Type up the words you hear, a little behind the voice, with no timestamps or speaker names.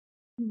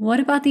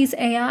what about these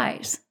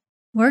AIs?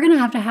 We're going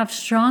to have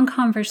strong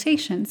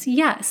conversations.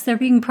 Yes, they're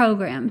being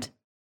programmed.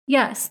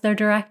 Yes, they're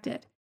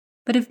directed.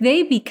 But if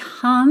they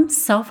become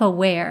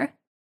self-aware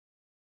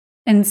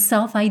and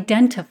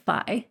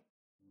self-identify,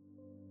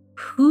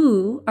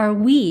 who are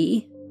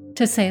we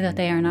to say that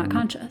they are not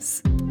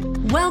conscious?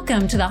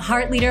 Welcome to the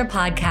Heart Leader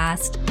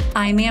Podcast.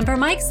 I'm Amber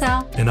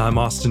Mikesell. And I'm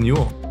Austin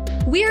Ewell.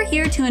 We're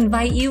here to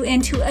invite you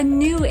into a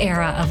new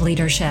era of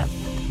leadership.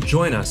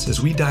 Join us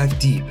as we dive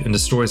deep into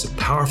stories of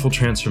powerful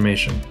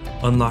transformation,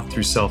 unlocked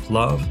through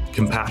self-love,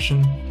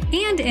 compassion,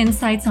 and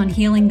insights on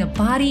healing the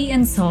body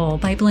and soul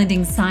by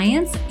blending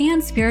science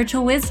and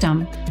spiritual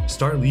wisdom.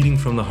 Start leading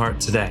from the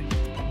heart today.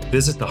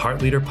 Visit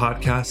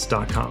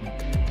theheartleaderpodcast.com.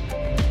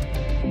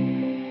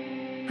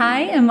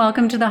 Hi, and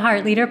welcome to the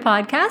Heart Leader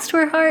Podcast,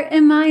 where heart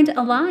and mind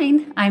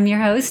align. I'm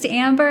your host,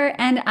 Amber,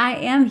 and I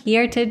am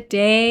here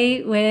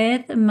today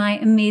with my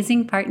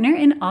amazing partner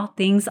in all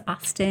things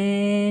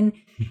Austin.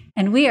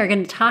 And we are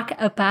going to talk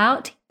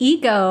about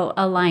ego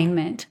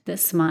alignment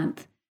this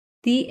month.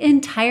 The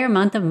entire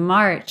month of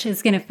March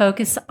is going to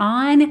focus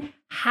on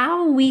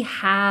how we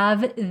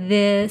have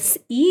this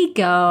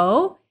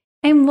ego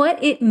and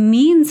what it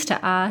means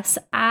to us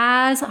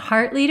as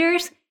heart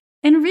leaders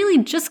and really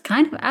just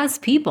kind of as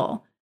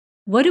people.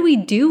 What do we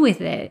do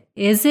with it?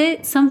 Is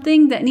it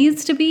something that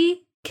needs to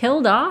be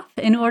killed off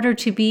in order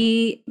to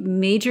be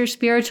major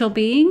spiritual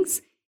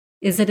beings?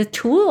 Is it a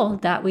tool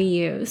that we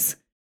use?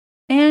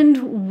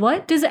 And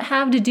what does it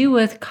have to do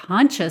with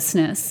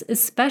consciousness,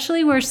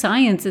 especially where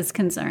science is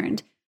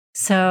concerned?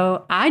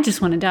 So I just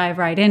want to dive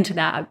right into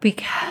that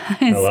because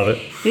I love it.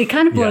 It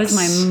kind of blows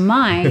my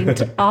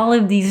mind, all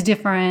of these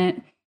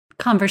different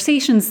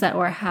conversations that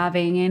we're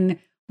having and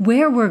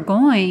where we're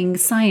going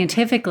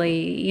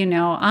scientifically. You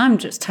know, I'm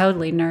just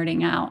totally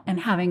nerding out and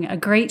having a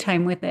great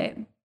time with it.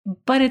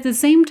 But at the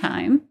same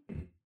time,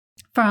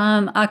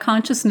 from a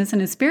consciousness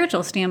and a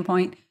spiritual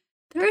standpoint,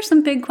 there are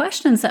some big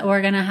questions that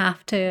we're going to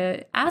have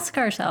to ask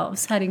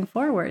ourselves heading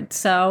forward.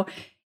 So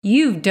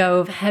you've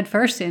dove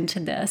headfirst into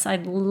this.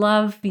 I'd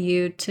love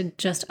you to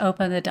just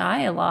open the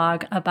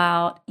dialogue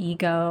about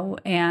ego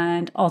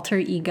and alter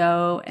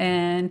ego.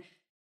 And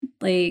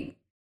like,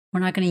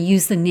 we're not going to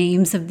use the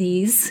names of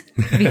these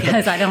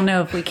because I don't know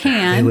if we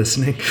can. Are they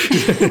listening?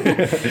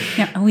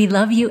 Yeah, we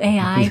love you,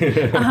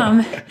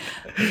 AI.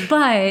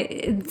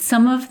 But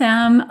some of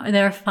them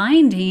they're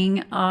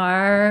finding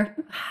are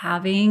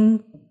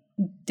having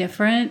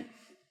different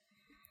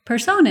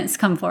personas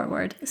come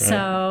forward. Right.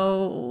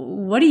 So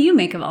what do you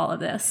make of all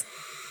of this?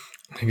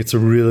 I think it's a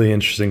really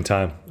interesting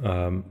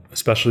time,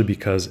 especially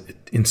because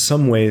in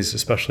some ways,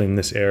 especially in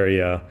this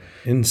area,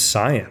 in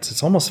science,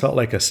 it's almost felt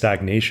like a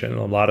stagnation.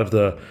 A lot of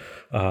the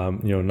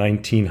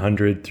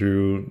 1900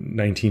 through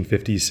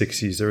 1950s,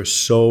 60s, there was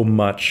so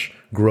much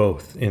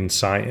growth in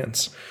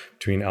science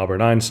between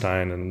Albert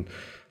Einstein and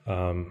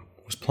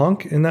was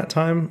Planck in that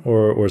time,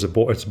 or is it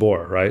Bohr? It's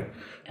Bohr, right?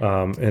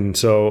 And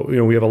so,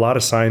 we have a lot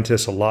of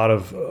scientists, a lot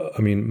of,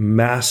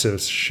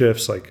 massive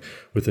shifts like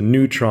with the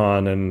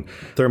neutron and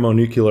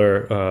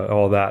thermonuclear,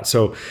 all that.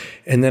 So,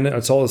 and then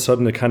it's all of a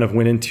sudden it kind of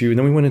went into, and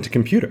then we went into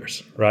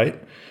computers, right?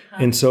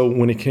 And so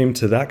when it came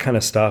to that kind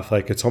of stuff,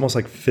 like it's almost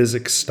like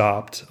physics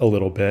stopped a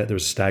little bit. There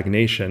was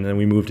stagnation and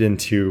we moved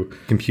into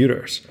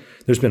computers.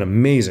 There's been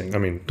amazing,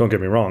 don't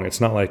get me wrong.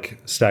 It's not like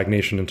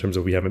stagnation in terms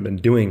of we haven't been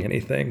doing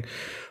anything,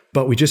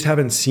 but we just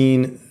haven't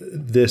seen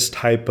this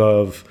type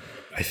of,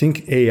 I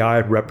think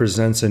AI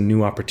represents a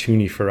new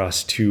opportunity for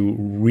us to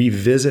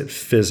revisit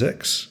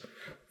physics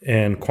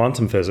and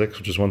quantum physics,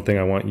 which is one thing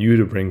I want you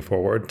to bring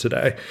forward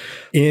today,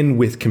 in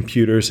with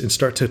computers and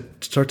start to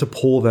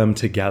pull them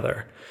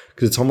together.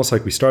 Because it's almost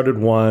like we started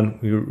one,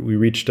 we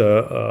reached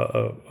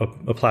a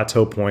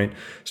plateau point,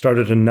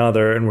 started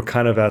another, and we're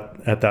kind of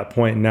at that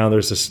point. And now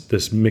there's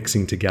this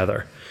mixing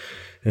together.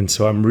 And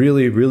so I'm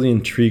really, really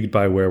intrigued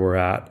by where we're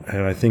at.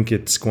 And I think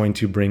it's going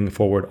to bring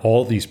forward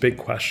all these big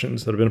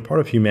questions that have been a part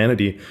of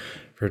humanity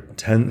for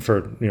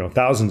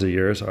thousands of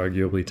years,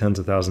 arguably tens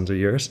of thousands of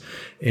years.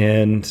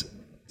 And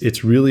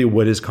it's really,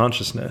 what is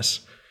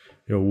consciousness?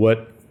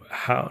 We've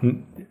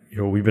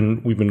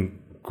been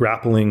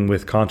grappling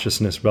with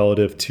consciousness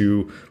relative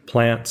to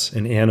plants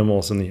and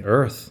animals and the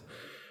earth,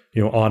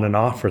 on and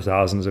off for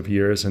thousands of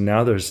years. And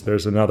now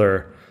there's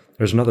another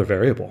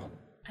variable.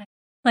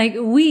 Like,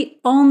 we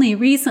only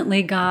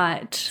recently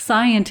got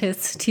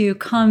scientists to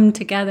come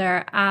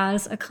together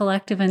as a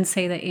collective and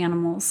say that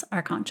animals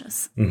are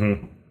conscious,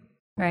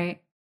 right?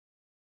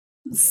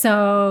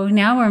 So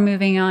now we're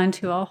moving on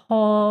to a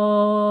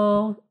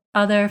whole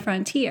other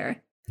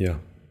frontier. Yeah.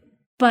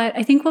 But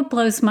I think what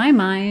blows my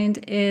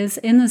mind is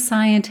in the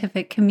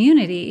scientific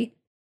community,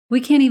 we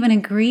can't even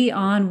agree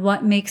on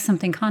what makes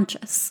something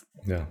conscious.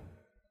 Yeah.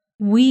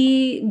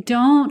 We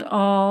don't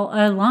all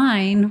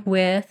align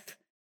with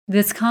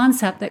this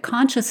concept that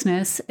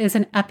consciousness is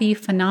an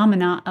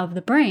epiphenomena of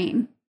the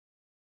brain,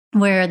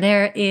 where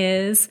there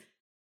is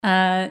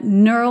a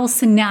neural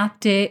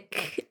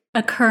synaptic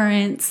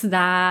occurrence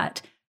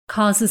that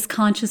causes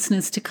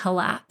consciousness to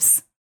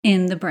collapse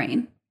in the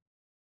brain.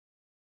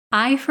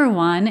 I, for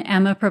one,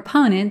 am a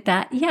proponent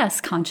that, yes,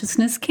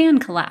 consciousness can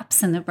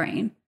collapse in the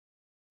brain,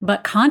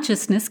 but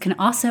consciousness can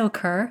also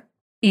occur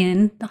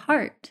in the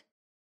heart.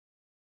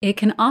 It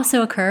can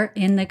also occur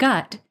in the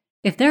gut.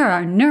 If there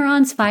are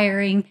neurons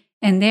firing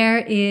and there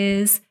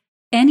is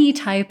any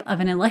type of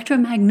an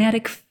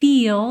electromagnetic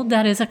field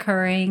that is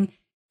occurring,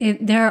 if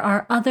there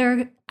are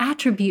other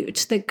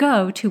attributes that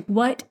go to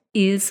what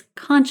is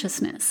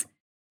consciousness.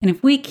 And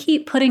if we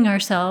keep putting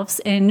ourselves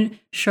in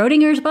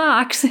Schrodinger's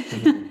box,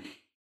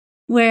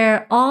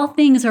 where all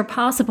things are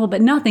possible,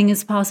 but nothing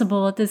is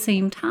possible at the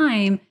same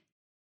time,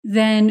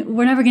 then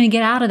we're never going to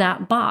get out of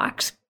that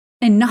box,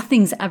 and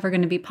nothing's ever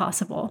going to be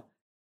possible.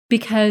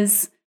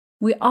 Because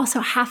we also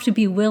have to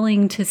be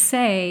willing to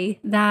say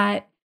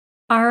that,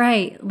 all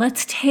right,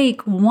 let's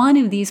take one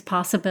of these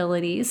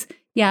possibilities.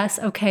 Yes,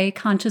 okay,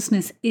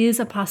 consciousness is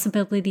a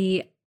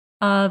possibility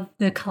of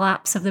the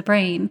collapse of the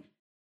brain,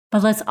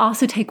 but let's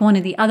also take one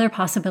of the other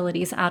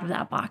possibilities out of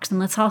that box. And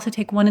let's also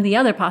take one of the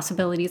other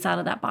possibilities out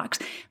of that box.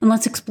 And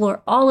let's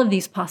explore all of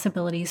these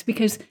possibilities,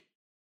 because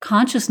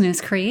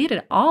consciousness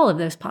created all of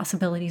those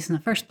possibilities in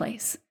the first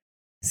place.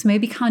 So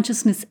maybe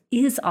consciousness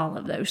is all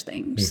of those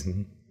things.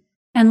 Mm-hmm.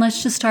 And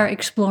let's just start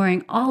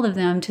exploring all of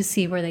them to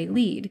see where they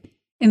lead.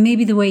 And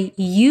maybe the way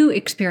you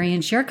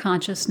experience your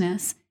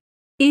consciousness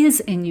is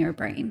in your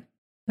brain.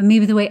 But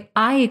maybe the way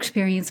I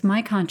experience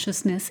my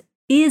consciousness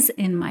is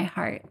in my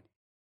heart.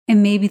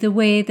 And maybe the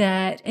way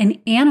that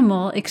an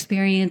animal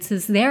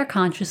experiences their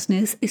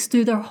consciousness is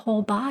through their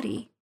whole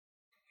body.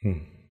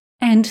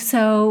 And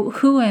so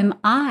who am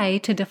I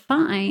to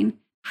define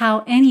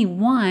how any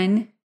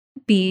one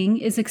being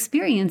is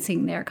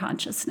experiencing their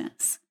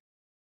consciousness?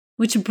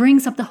 Which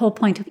brings up the whole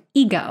point of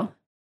ego,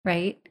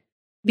 right?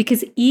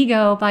 Because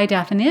ego, by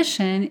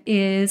definition,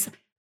 is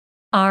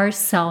our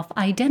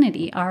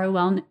self-identity, our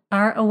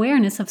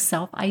awareness of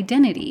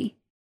self-identity.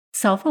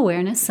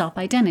 Self-awareness,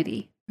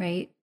 self-identity,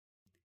 right?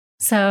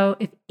 So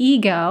if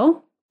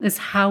ego is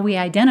how we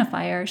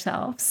identify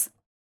ourselves,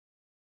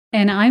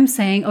 and I'm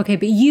saying, okay,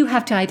 but you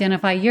have to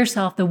identify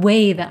yourself the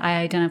way that I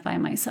identify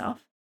myself,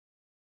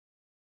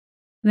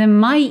 then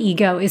my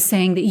ego is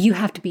saying that you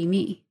have to be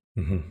me.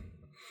 Mm-hmm.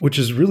 Which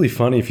is really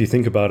funny if you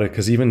think about it,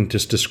 because even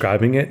just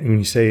describing it, when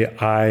you say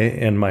I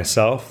and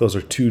myself, those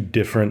are two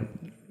different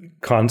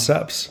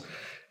concepts,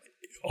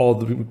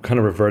 all kind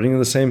of reverting to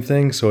the same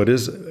thing. So it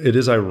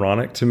is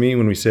ironic to me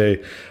when we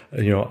say,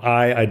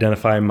 I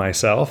identify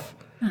myself.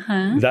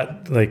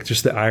 That, like,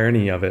 just the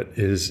irony of it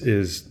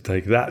is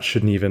like, that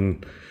shouldn't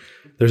even,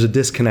 there's a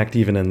disconnect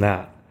even in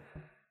that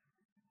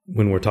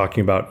when we're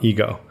talking about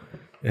ego.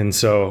 And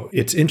so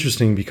it's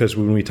interesting because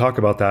when we talk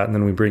about that and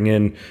then we bring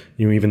in,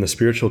 even the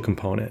spiritual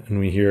component, and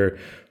we hear,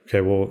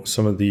 okay, well,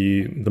 some of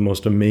the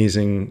most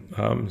amazing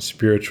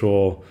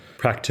spiritual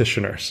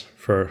practitioners,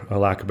 for a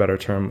lack of a better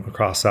term,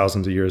 across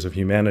thousands of years of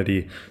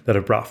humanity that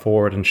have brought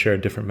forward and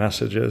shared different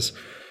messages,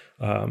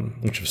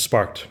 which have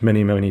sparked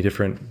many, many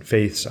different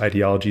faiths,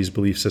 ideologies,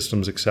 belief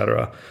systems,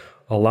 etc.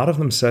 A lot of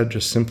them said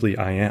just simply,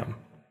 I am.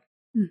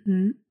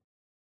 Mm-hmm.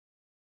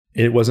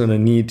 It wasn't a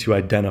need to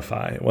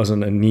identify. It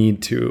wasn't a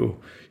need to,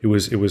 it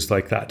was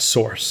like that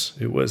source.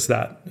 It was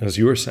that, as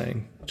you were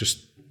saying,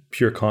 just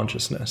pure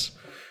consciousness.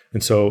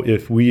 And so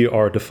if we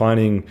are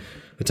attempting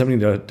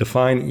to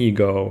define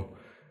ego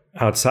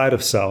outside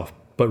of self,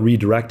 but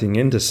redirecting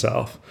into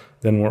self,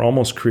 then we're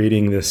almost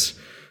creating this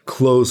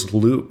closed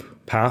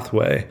loop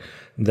pathway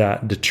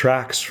that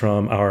detracts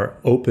from our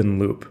open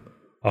loop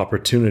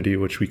opportunity,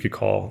 which we could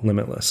call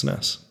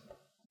limitlessness.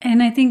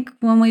 And I think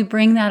when we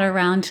bring that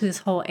around to this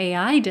whole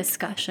AI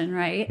discussion,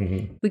 right,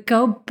 mm-hmm. we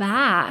go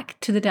back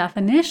to the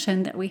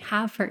definition that we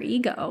have for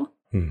ego,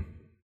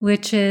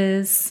 which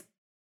is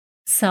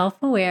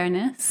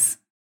self-awareness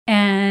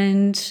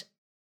and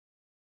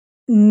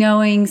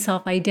knowing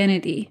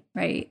self-identity,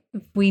 right?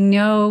 If we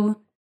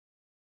know,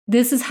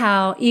 this is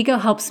how ego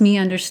helps me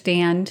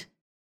understand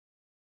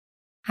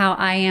how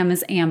I am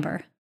as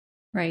Amber,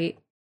 right?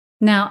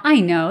 Now,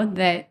 I know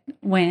that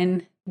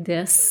when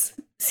this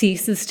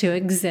ceases to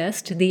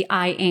exist, the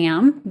I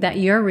am that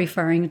you're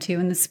referring to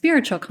in the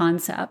spiritual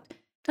concept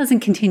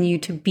doesn't continue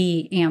to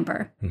be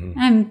Amber. Mm-hmm.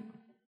 I'm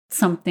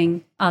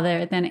something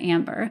other than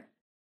Amber.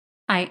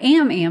 I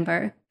am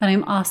Amber, but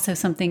I'm also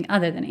something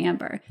other than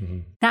Amber. Mm-hmm.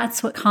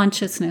 That's what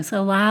consciousness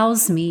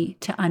allows me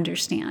to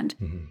understand.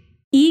 Mm-hmm.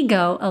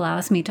 Ego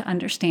allows me to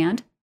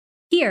understand,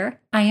 here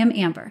I am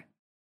Amber.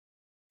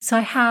 So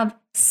I have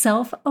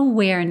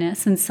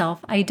self-awareness and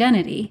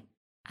self-identity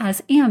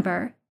as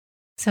Amber,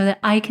 so that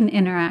I can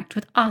interact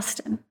with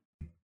Austin,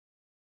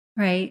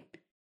 right?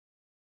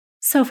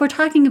 So if we're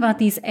talking about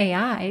these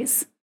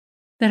AIs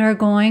that are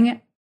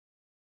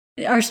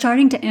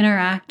starting to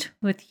interact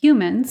with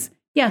humans,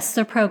 yes,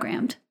 they're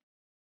programmed.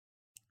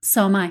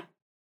 So am I.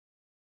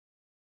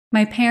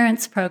 My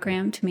parents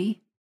programmed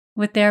me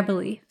with their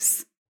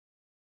beliefs.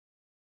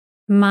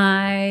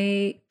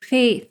 My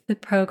faith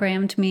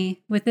programmed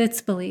me with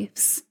its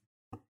beliefs.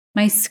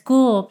 My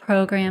school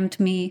programmed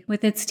me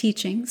with its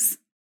teachings.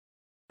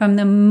 From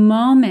the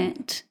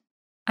moment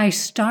I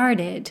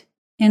started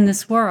in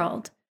this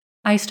world,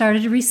 I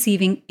started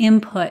receiving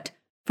input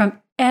from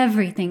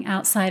everything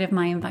outside of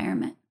my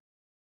environment.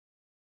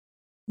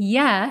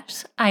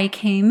 Yes, I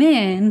came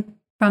in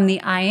from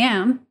the I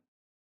am,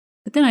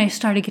 but then I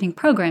started getting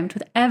programmed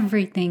with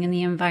everything in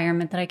the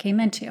environment that I came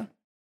into.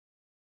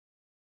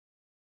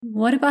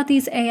 What about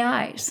these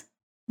AIs?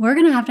 We're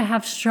going to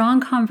have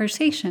strong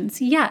conversations.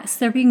 Yes,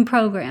 they're being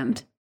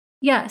programmed.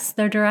 Yes,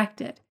 they're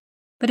directed.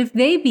 But if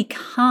they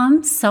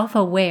become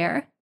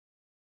self-aware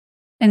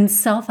and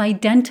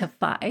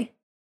self-identify,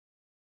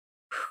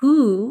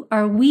 who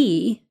are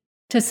we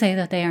to say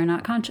that they are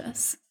not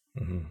conscious?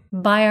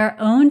 Mm-hmm. By our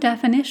own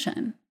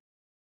definition,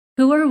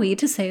 who are we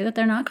to say that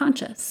they're not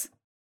conscious?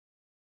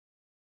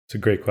 It's a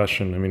great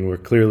question. I mean, we're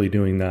clearly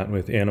doing that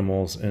with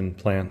animals and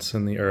plants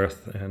and the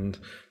earth and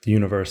the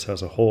universe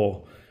as a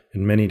whole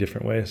in many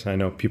different ways. I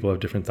know people have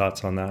different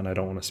thoughts on that, and I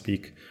don't want to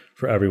speak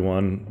for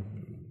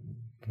everyone,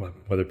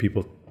 whether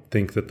people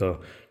think that the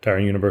entire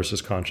universe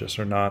is conscious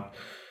or not.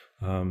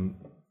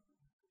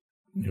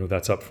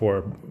 That's up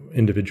for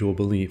individual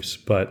beliefs,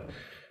 but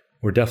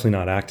we're definitely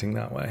not acting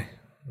that way,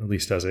 at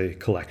least as a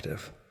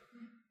collective.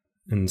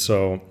 And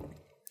so,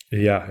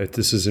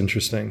 this is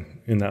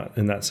interesting in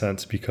that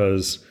sense,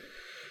 because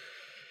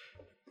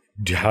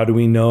how do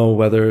we know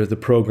whether the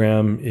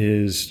program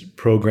is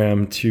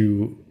programmed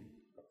to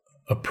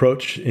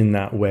approach in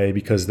that way?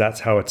 Because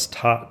that's how it's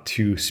taught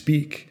to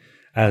speak,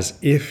 as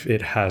if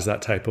it has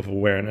that type of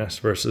awareness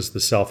versus the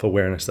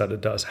self-awareness that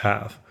it does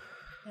have.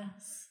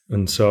 Yes.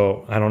 And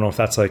so I don't know if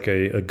that's like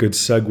a good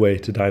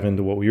segue to dive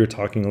into what we were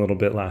talking a little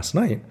bit last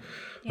night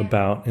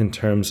about in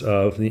terms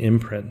of the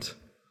imprint.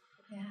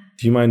 Yeah.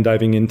 Do you mind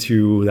diving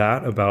into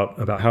that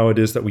about how it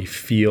is that we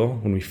feel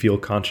when we feel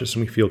conscious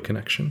and we feel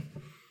connection?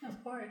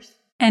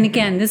 And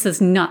again, this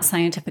is not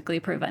scientifically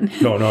proven.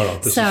 No.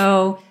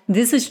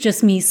 This is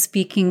just me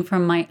speaking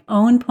from my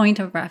own point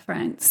of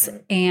reference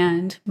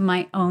and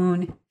my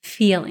own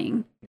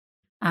feeling.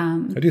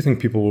 I do think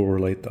people will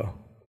relate, though.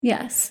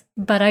 Yes,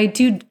 but I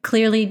do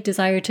clearly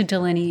desire to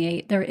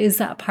delineate. There is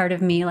that part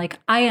of me, like,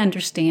 I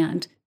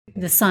understand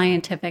the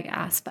scientific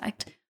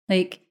aspect.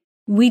 Like,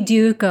 we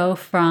do go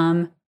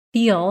from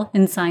feel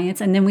in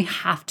science, and then we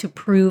have to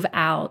prove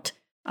out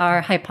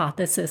our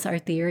hypothesis, our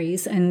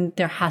theories, and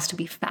there has to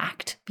be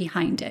fact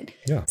behind it.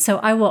 Yeah. So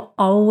I will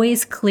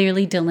always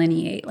clearly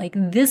delineate, like,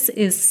 this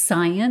is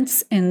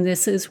science, and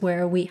this is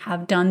where we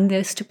have done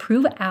this to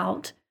prove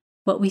out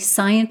what we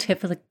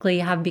scientifically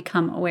have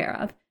become aware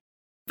of,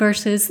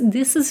 versus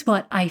this is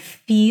what I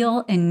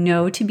feel and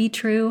know to be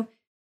true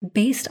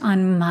based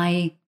on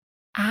my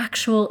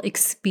actual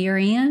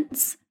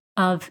experience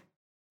of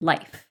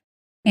life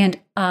and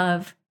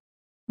of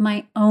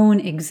my own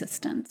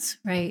existence,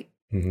 right?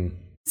 Mm-hmm.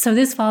 So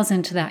this falls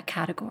into that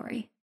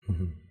category.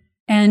 Mm-hmm.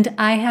 And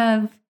I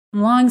have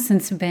long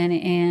since been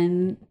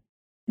in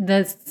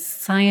the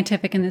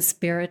scientific and the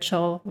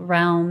spiritual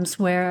realms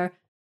where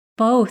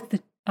both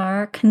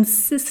are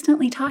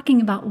consistently talking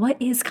about what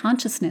is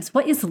consciousness,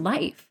 what is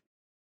life,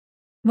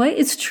 what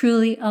is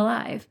truly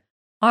alive.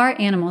 Are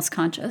animals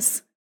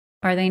conscious?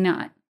 Are they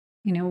not?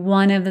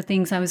 One of the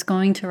things I was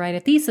going to write a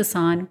thesis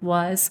on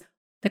was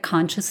the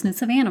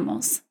consciousness of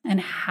animals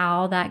and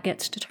how that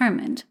gets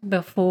determined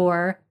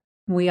before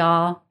we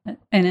all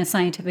in a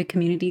scientific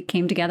community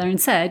came together and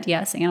said,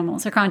 yes,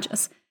 animals are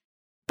conscious.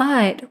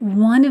 But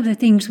one of the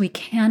things we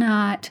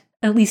cannot,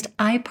 at least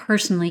I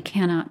personally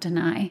cannot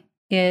deny,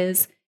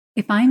 is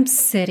if I'm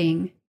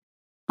sitting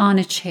on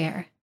a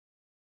chair,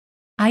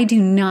 I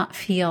do not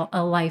feel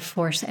a life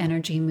force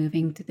energy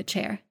moving through the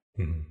chair.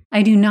 Mm-hmm.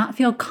 I do not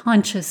feel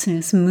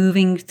consciousness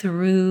moving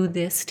through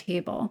this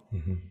table.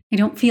 Mm-hmm. I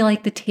don't feel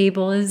like the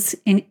table is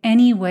in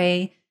any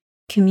way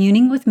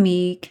communing with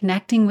me,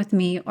 connecting with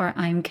me, or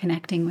I'm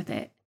connecting with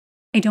it.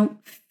 I don't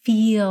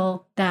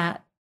feel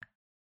that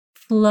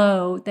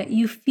flow that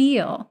you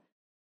feel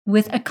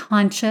with a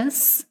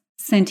conscious,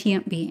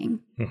 sentient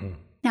being. Mm-hmm.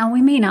 Now,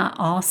 we may not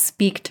all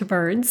speak to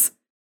birds.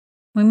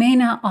 We may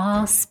not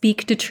all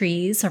speak to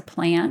trees or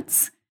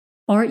plants,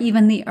 or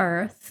even the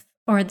earth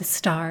or the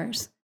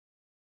stars.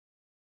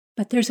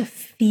 But there's a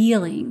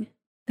feeling,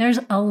 there's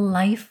a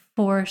life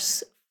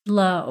force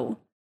flow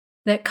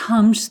that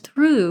comes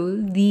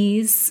through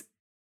these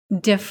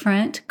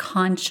different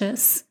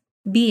conscious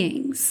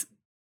beings.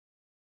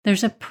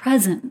 There's a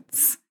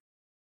presence.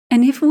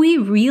 And if we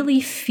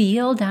really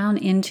feel down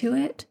into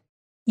it,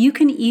 you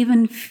can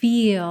even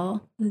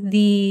feel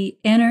the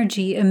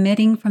energy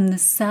emitting from the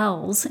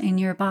cells in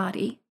your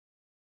body.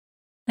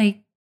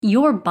 Like,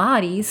 your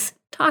bodies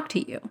talk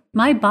to you.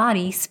 My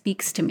body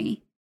speaks to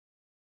me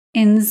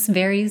in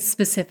very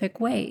specific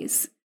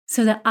ways,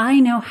 so that I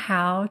know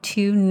how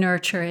to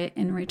nurture it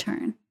in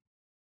return.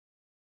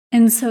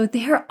 And so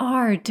there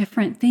are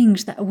different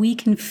things that we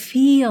can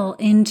feel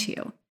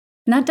into.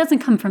 And that doesn't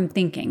come from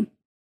thinking.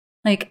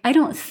 Like, I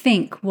don't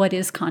think what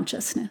is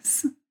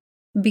consciousness,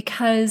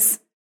 because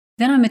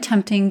then I'm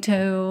attempting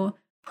to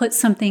put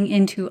something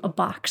into a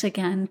box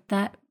again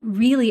that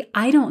really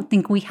I don't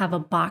think we have a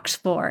box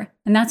for.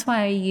 And that's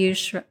why I use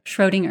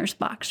Schrodinger's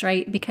box,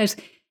 right? Because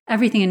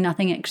everything and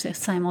nothing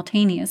exists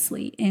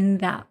simultaneously in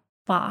that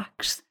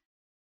box.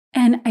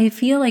 And I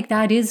feel like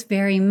that is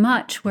very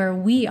much where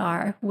we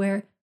are,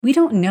 where we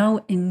don't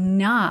know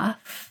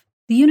enough.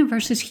 The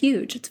universe is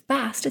huge. It's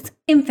vast. It's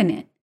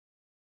infinite.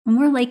 And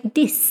we're like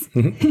this.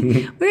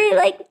 We're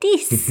like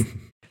this.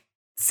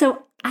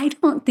 So I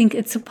don't think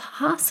it's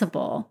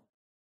possible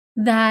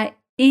that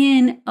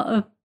in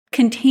a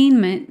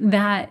containment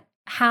that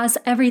has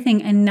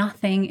everything and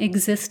nothing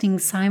existing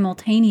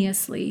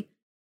simultaneously,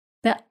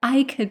 that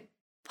I could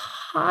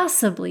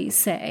possibly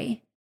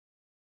say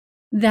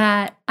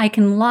that I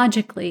can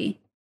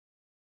logically,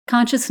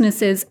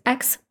 consciousness is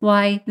X,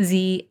 Y,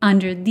 Z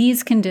under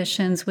these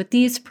conditions with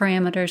these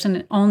parameters, and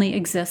it only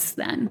exists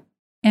then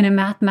in a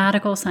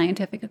mathematical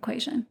scientific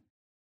equation.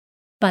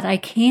 But I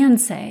can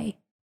say,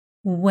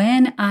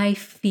 when I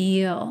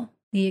feel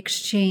the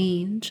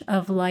exchange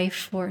of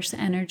life force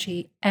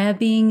energy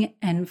ebbing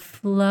and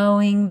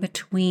flowing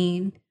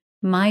between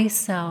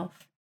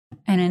myself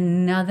and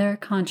another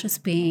conscious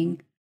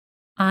being,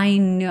 I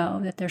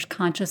know that there's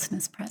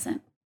consciousness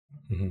present.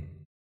 Mm-hmm.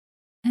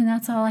 And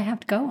that's all I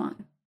have to go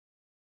on.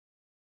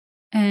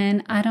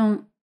 And I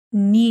don't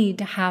need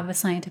to have a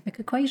scientific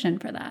equation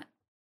for that.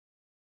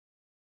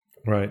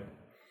 Right.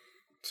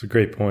 It's a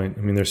great point.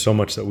 I mean, there's so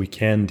much that we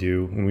can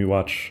do when we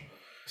watch.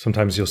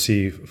 Sometimes you'll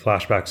see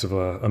flashbacks of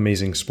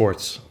amazing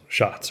sports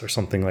shots or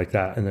something like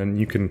that. And then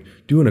you can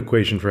do an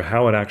equation for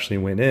how it actually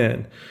went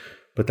in.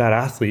 But that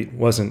athlete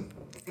wasn't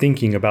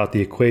thinking about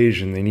the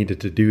equation they needed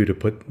to do to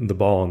put the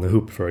ball in the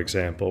hoop, for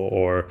example,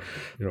 or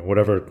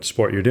whatever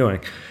sport you're doing.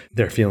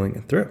 They're feeling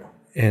it through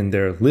and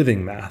they're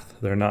living math.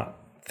 They're not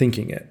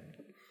thinking it.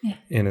 Yeah.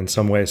 And in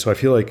some ways, so I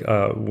feel like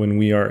when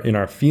we are in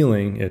our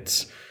feeling,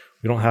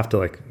 we don't have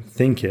to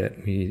think it.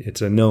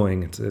 It's a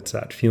knowing. It's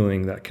that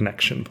feeling, that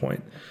connection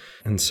point.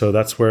 And so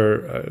that's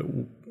where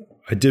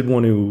I did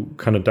want to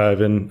kind of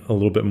dive in a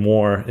little bit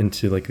more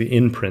into the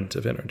imprint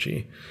of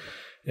energy.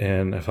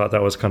 And I thought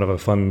that was kind of a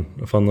fun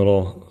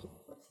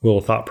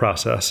little thought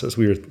process as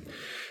we were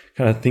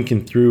kind of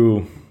thinking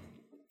through,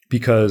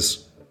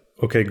 because,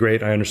 okay,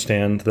 great. I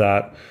understand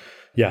that.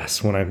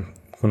 Yes. When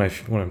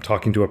I'm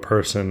talking to a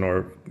person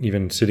or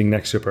even sitting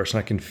next to a person,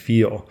 I can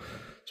feel,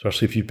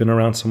 especially if you've been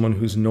around someone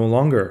who's no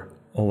longer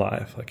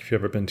alive. Like if you've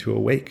ever been to a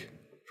wake,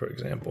 for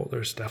example,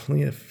 there's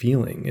definitely a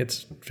feeling.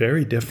 It's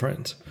very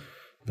different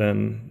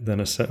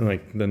than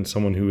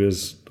someone who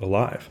is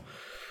alive.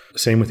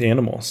 Same with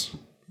animals.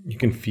 You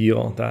can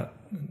feel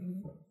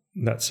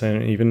that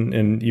same,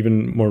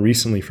 even more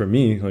recently for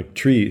me, like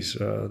trees,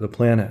 the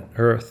planet,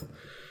 Earth,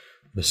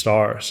 the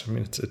stars. I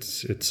mean,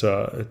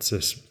 it's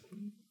this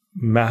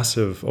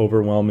massive,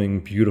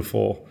 overwhelming,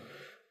 beautiful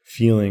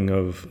feeling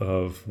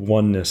of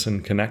oneness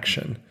and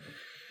connection.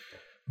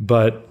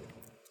 But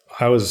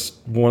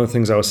one of the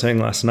things I was saying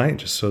last night,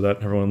 just so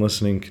that everyone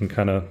listening can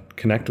kind of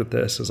connect with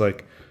this, is when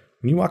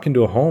you walk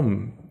into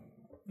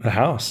a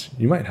house,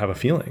 you might have a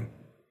feeling.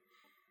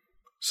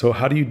 So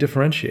how do you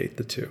differentiate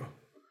the two?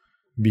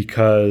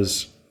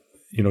 Because,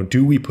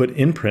 do we put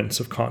imprints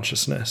of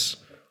consciousness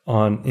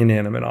on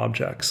inanimate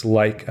objects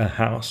like a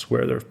house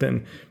where there have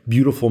been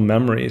beautiful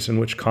memories in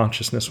which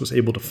consciousness was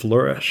able to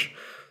flourish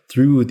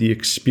through the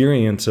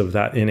experience of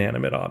that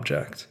inanimate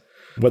object?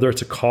 Whether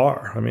it's a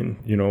car, I mean,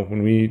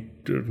 when we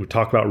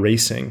talk about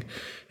racing,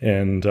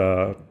 and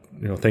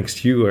thanks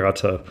to you, I got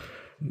to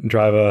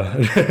drive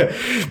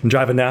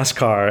a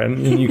NASCAR,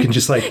 and you can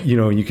just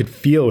you could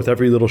feel with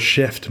every little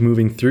shift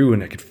moving through,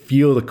 and I could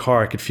feel the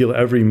car, I could feel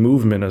every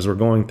movement as we're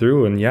going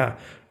through, and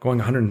going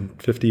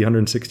 150,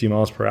 160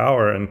 miles per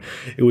hour. And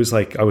it was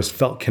I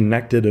felt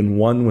connected and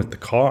one with the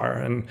car.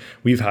 And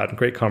we've had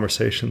great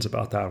conversations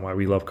about that and why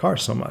we love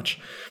cars so much.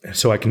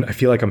 So I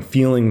feel like I'm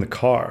feeling the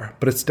car,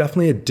 but it's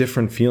definitely a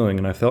different feeling.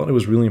 And I felt it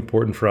was really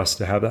important for us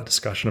to have that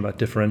discussion about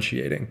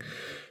differentiating,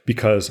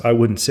 because I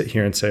wouldn't sit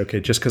here and say,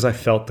 okay, just because I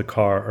felt the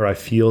car or I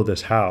feel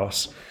this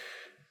house,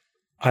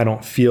 I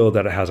don't feel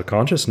that it has a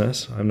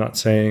consciousness. I'm not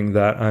saying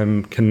that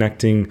I'm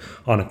connecting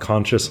on a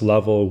conscious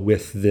level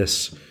with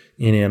this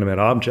inanimate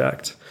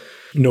object.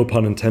 No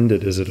pun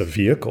intended, is it a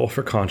vehicle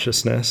for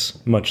consciousness,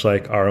 much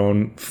like our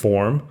own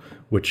form,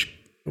 which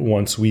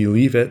once we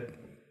leave it,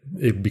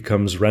 it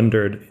becomes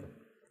rendered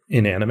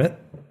inanimate?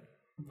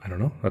 I don't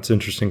know. That's an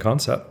interesting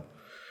concept.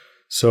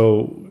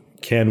 So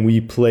can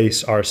we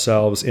place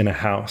ourselves in a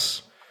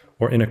house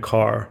or in a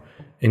car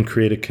and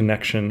create a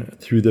connection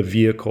through the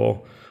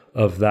vehicle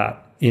of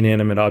that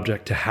inanimate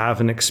object to have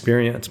an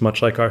experience,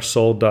 much like our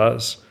soul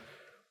does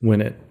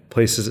when it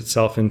places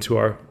itself into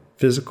our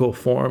physical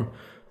form,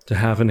 to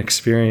have an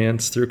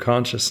experience through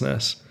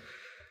consciousness?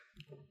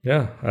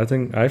 Yeah,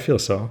 I feel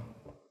so.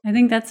 I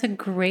think that's a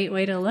great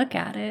way to look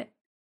at it.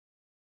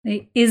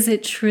 Is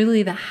it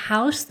truly the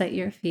house that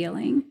you're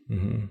feeling?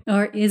 Mm-hmm.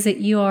 Or is it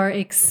your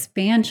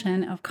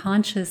expansion of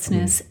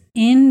consciousness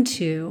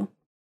into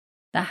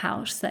the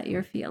house that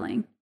you're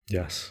feeling?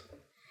 Yes.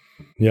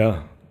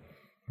 Yeah.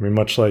 I mean,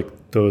 much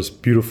like those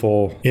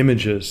beautiful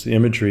images, the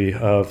imagery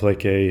of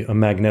a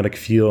magnetic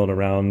field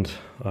around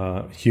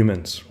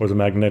humans, or the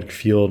magnetic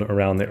field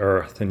around the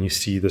earth. And you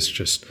see this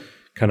just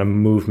kind of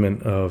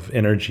movement of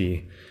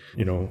energy,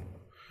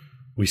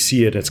 we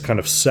see it, it's kind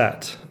of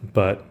set,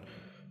 but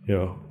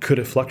could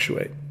it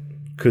fluctuate?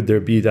 Could there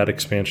be that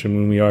expansion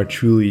when we are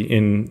truly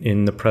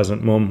in the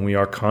present moment? We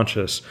are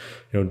conscious.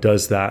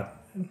 Does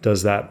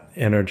that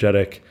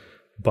energetic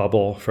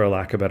bubble, for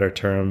lack of a better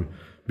term,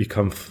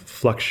 become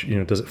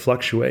does it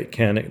fluctuate?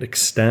 Can it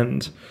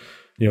extend,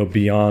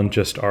 beyond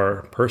just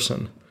our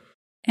person?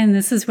 And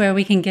this is where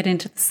we can get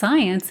into the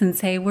science and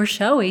say we're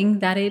showing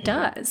that it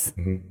does.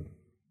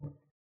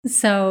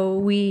 So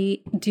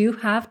we do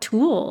have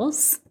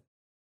tools.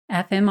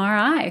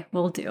 fMRI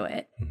will do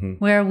it,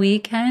 where we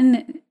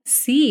can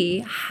see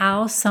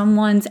how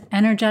someone's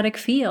energetic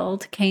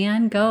field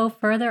can go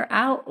further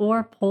out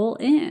or pull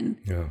in,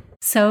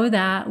 so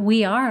that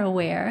we are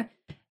aware.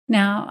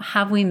 Now,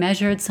 have we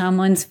measured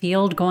someone's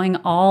field going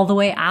all the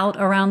way out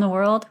around the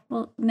world?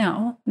 Well,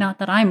 no, not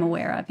that I'm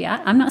aware of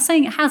yet. I'm not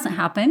saying it hasn't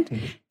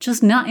happened,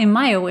 just not in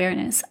my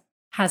awareness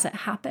has it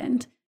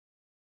happened.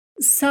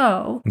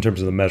 So, in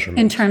terms of the measurement.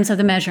 In terms of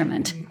the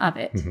measurement of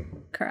it,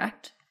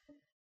 correct.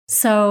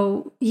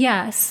 So,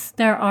 yes,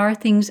 there are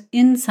things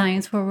in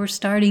science where we're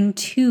starting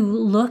to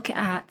look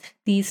at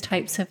these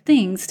types of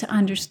things to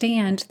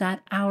understand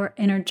that our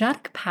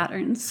energetic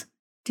patterns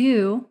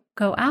do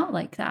go out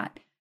like that.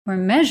 We're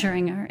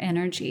measuring our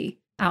energy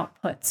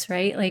outputs,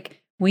 right?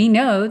 Like we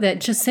know that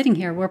just sitting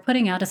here, we're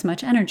putting out as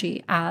much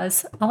energy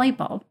as a light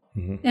bulb,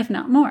 if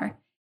not more.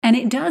 And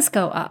it does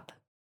go up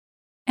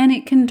and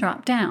it can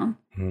drop down.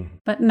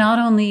 But not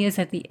only is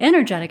it the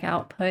energetic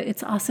output,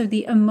 it's also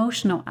the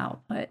emotional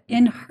output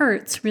in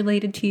hertz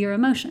related to your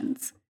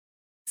emotions.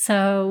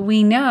 So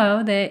we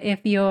know that if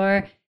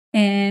you're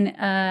in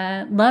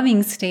a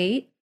loving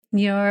state,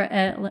 you're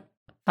at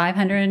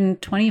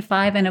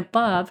 525 and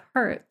above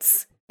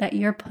hertz that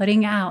you're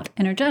putting out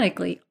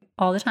energetically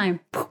all the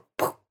time,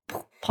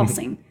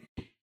 pulsing.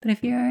 But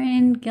if you're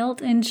in guilt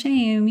and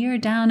shame, you're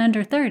down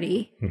under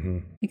 30,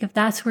 like if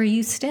that's where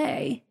you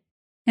stay.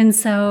 And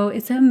so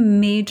it's a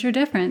major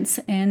difference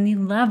in the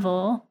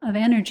level of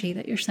energy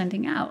that you're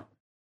sending out.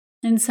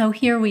 And so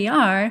here we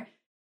are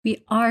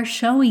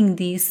showing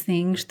these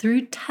things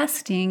through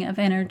testing of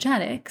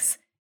energetics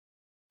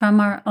from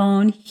our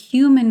own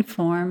human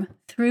form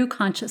through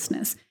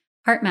consciousness.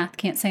 HeartMath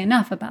can't say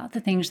enough about the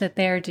things that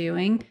they're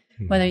doing,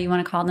 whether you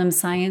want to call them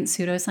science,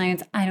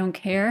 pseudoscience, I don't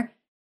care.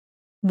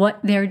 What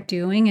they're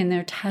doing and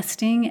they're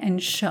testing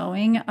and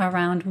showing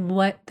around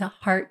what the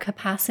heart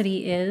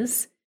capacity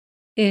is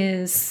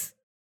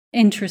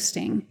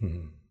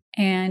interesting.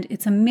 And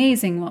it's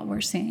amazing what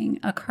we're seeing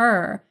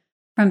occur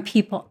from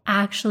people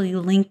actually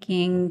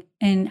linking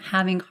and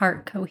having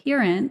heart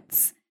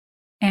coherence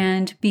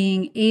and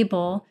being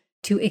able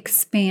to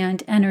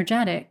expand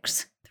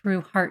energetics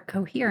through heart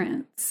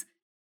coherence.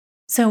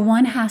 So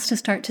one has to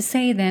start to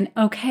say then,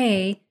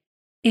 okay,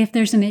 if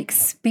there's an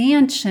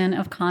expansion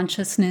of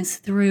consciousness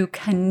through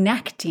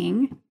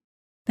connecting,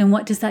 then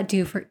what does that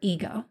do for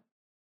ego?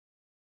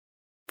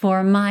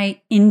 For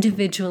my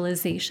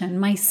individualization,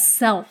 my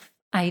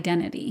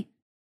self-identity,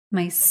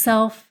 my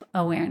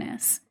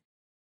self-awareness.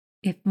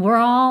 If we're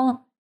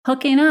all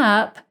hooking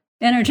up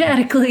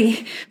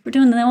energetically, we're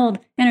doing the old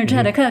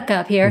energetic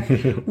hookup here,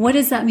 what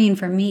does that mean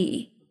for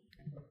me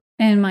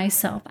and my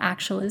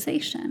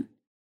self-actualization?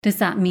 Does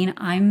that mean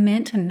I'm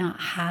meant to not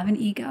have an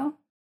ego?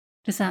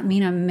 Does that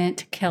mean I'm meant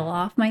to kill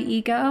off my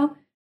ego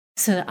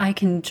so that I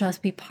can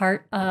just be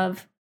part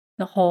of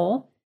the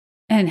whole?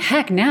 And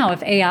heck, now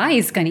if AI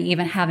is going to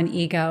even have an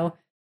ego,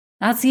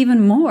 that's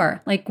even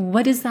more. Like,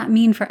 what does that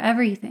mean for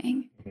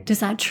everything? Does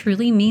that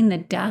truly mean the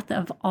death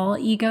of all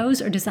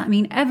egos? Or does that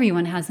mean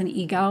everyone has an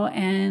ego?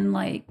 And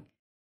like,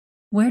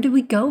 where do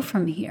we go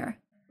from here?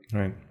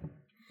 Right.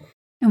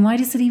 And why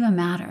does it even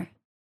matter?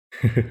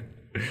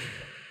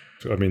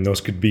 So, I mean, those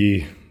could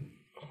be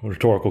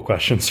rhetorical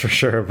questions for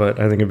sure, but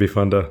I think it'd be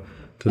fun to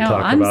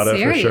talk about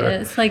it for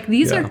sure. Like,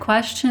 these are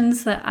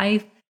questions that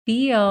I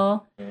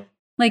feel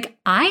like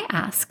I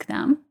ask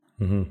them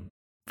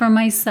for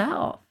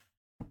myself.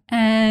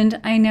 And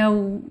I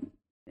know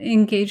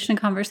engaged in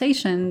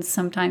conversations,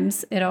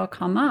 sometimes it'll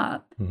come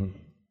up. And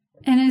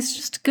it's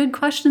just good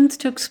questions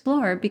to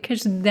explore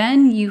because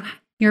then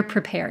you're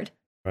prepared.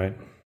 Right.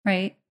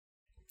 Right.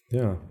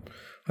 Yeah.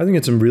 I think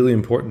it's really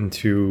important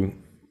to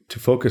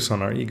focus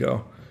on our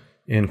ego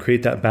and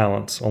create that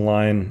balance,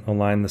 align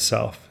the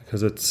self,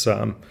 because it's,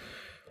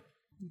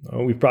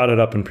 we brought it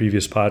up in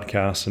previous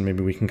podcasts and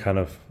maybe we can kind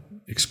of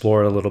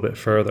explore it a little bit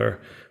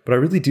further. But I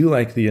really do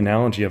like the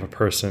analogy of a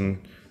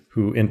person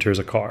who enters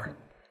a car.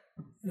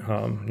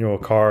 A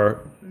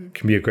car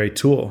can be a great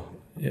tool.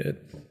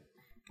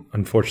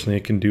 Unfortunately,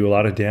 it can do a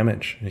lot of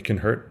damage. It can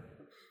hurt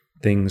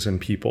things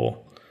and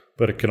people,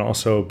 but it can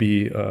also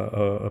be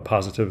a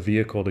positive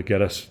vehicle to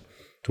get us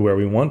to where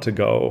we want to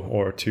go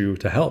or to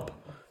help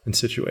in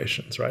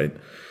situations, right?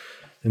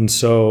 And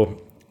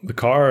so the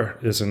car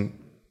isn't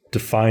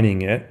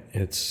defining it.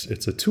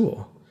 It's a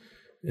tool.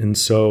 And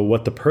so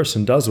what the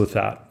person does with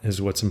that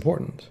is what's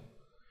important.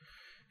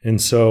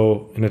 And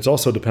it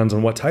also depends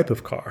on what type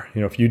of car.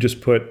 If you just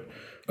put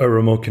a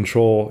remote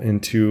control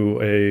into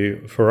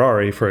a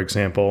Ferrari, for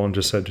example, and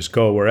just said, just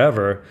go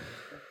wherever,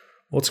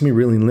 well, it's going to be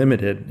really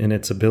limited in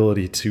its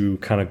ability to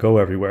kind of go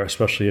everywhere,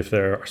 especially if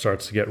there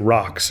starts to get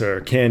rocks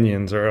or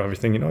canyons or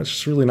everything. It's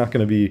just really not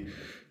really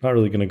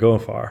going to go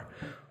far.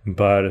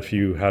 But if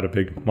you had a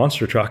big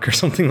monster truck or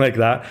something like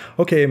that,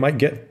 okay, it might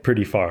get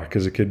pretty far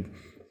because it could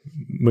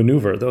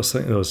maneuver those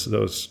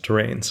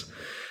terrains.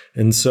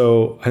 And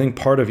so I think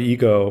part of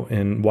ego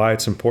and why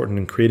it's important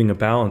in creating a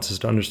balance is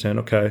to understand,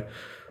 okay,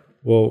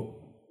 well,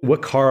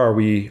 what car are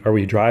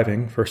we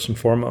driving first and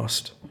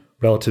foremost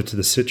relative to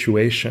the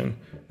situation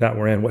that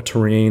we're in, what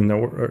terrain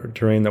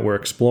that we're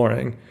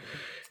exploring.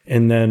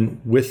 And then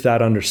with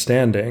that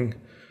understanding,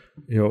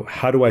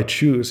 how do I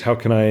choose? How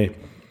can I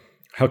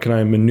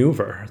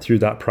maneuver through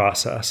that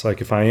process?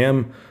 Like if I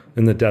am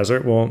in the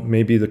desert, well,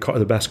 maybe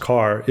the best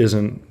car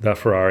isn't that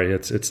Ferrari.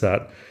 It's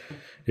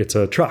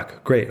a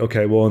truck. Great.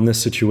 Okay. Well, in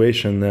this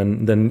situation,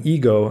 then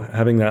ego,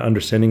 having that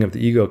understanding of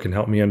the ego can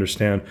help me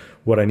understand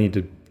what I need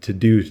to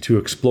do to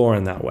explore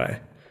in that way.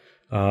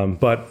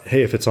 But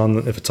hey, if it's on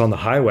the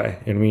highway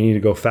and we need to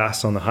go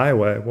fast on the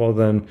highway, well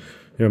then,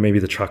 maybe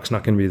the truck's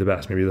not going to be the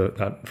best. Maybe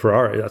that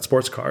Ferrari, that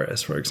sports car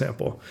is, for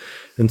example.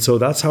 And so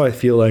that's how I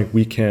feel like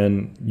we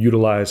can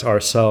utilize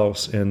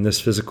ourselves in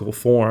this physical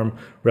form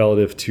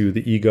relative to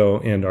the ego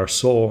and our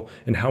soul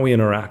and how we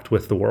interact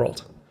with the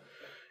world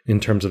in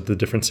terms of the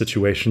different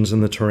situations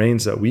and the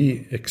terrains that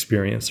we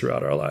experience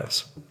throughout our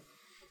lives.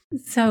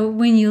 So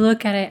when you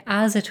look at it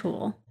as a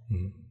tool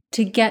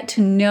to get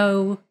to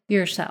know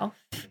yourself,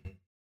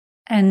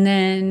 and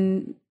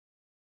then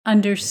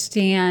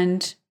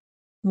understand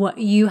what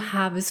you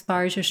have as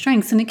far as your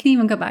strengths. And it can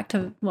even go back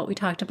to what we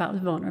talked about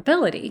with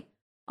vulnerability.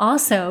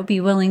 Also, be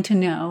willing to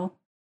know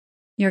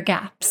your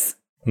gaps.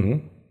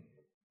 Mm-hmm.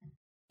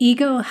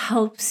 Ego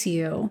helps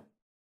you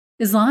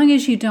as long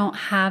as you don't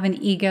have an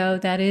ego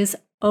that has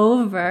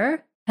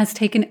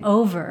taken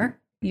over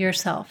your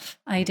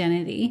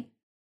self-identity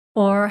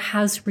or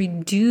has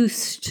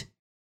reduced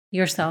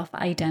your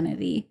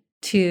self-identity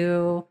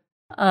to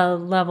a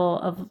level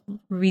of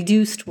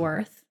reduced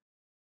worth,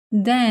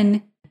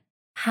 then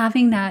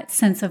having that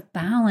sense of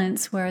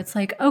balance where it's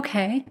like,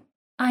 okay,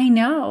 I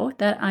know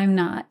that I'm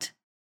not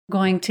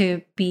going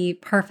to be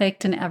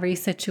perfect in every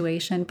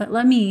situation, but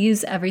let me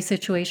use every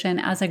situation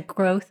as a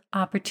growth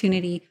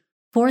opportunity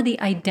for the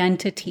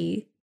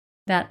identity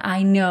that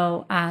I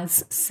know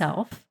as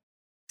self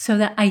so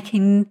that I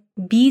can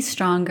be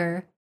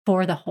stronger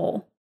for the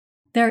whole.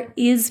 There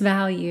is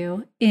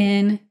value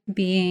in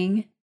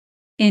being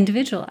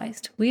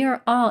individualized. We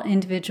are all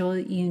individual,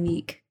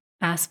 unique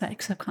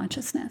aspects of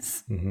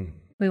consciousness. Mm-hmm.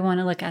 We want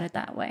to look at it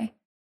that way.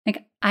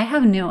 Like, I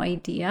have no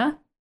idea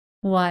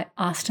what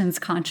Austin's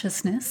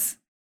consciousness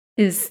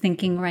is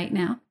thinking right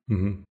now,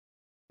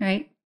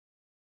 right?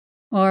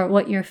 Or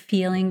what you're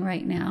feeling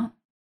right now.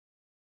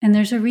 And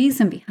there's a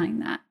reason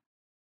behind that.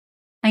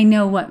 I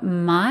know what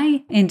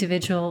my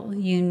individual,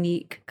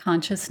 unique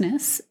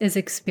consciousness is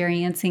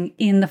experiencing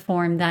in the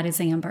form that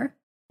is Amber.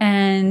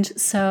 And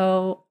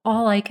so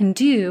all I can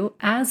do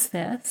as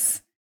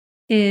this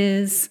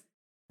is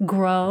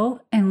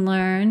grow and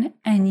learn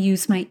and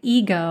use my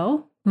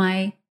ego,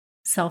 my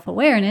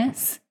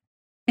self-awareness,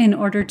 in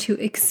order to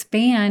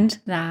expand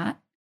that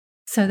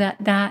so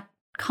that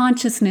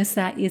consciousness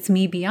that is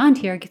me beyond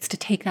here gets to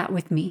take that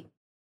with me.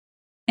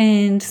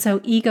 And so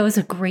ego is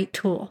a great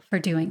tool for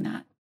doing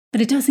that.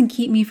 But it doesn't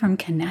keep me from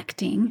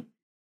connecting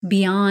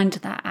beyond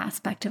that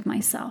aspect of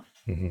myself.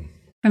 Mm-hmm.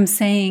 From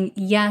saying,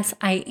 yes,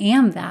 I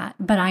am that,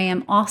 but I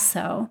am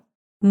also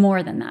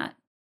more than that.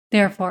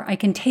 Therefore, I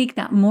can take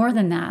that more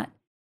than that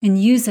and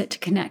use it to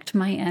connect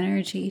my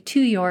energy to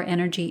your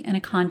energy in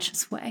a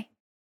conscious way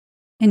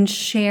and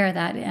share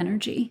that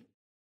energy.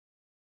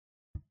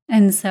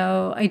 And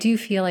so I do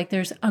feel like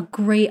there's a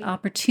great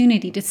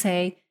opportunity to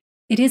say,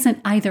 it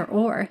isn't either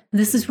or.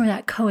 This is where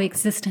that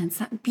coexistence,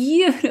 that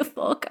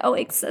beautiful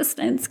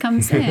coexistence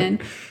comes in,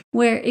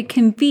 where it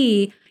can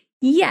be,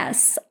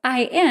 yes,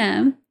 I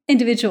am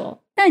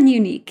individual and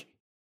unique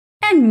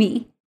and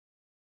me.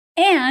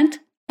 And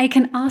I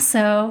can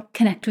also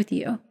connect with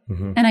you.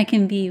 Mm-hmm. And I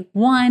can be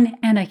one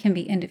and I can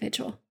be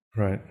individual.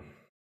 Right.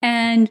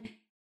 And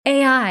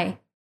AI,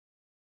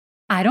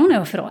 I don't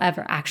know if it'll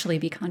ever actually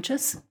be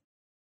conscious.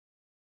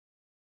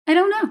 I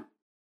don't know.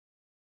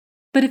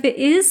 But if it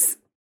is,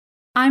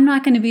 I'm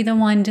not going to be the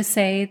one to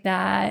say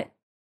that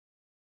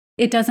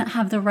it doesn't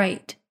have the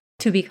right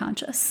to be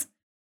conscious,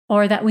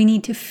 or that we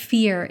need to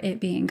fear it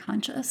being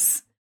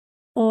conscious,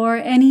 or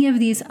any of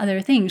these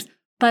other things.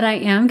 But I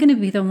am going to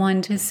be the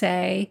one to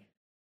say,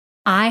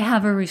 I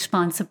have a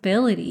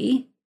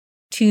responsibility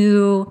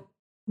to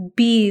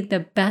be the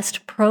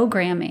best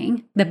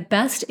programming, the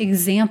best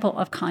example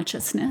of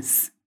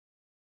consciousness,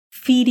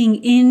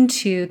 feeding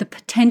into the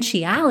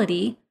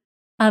potentiality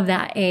of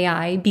that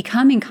AI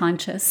becoming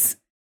conscious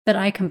that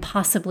I can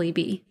possibly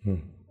be.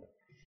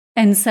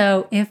 And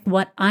so if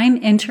what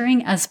I'm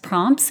entering as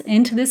prompts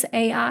into this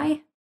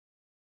AI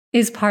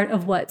is part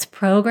of what's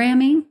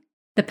programming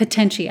the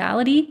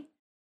potentiality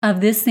of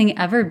this thing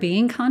ever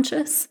being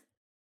conscious,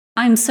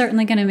 I'm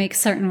certainly going to make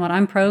certain what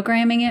I'm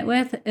programming it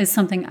with is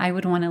something I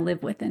would want to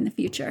live with in the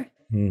future.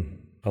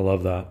 I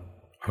love that.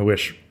 I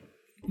wish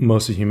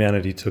most of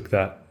humanity took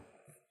that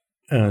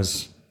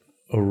as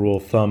a rule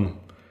of thumb,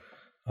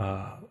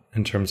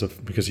 in terms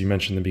of, because you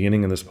mentioned in the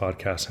beginning of this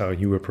podcast how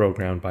you were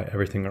programmed by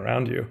everything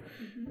around you.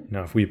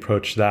 Now, if we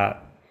approach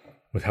that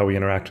with how we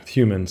interact with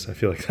humans, I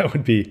feel like that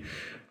would be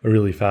a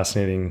really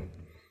fascinating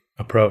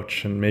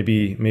approach. And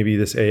maybe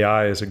this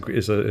AI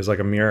is like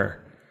a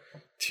mirror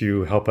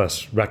to help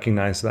us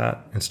recognize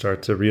that and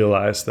start to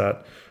realize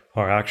that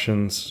our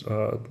actions,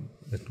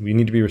 we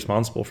need to be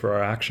responsible for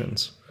our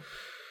actions.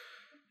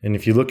 And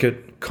if you look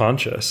at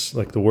conscious,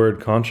 like the word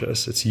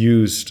conscious, it's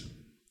used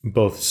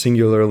both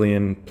singularly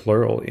and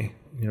plurally.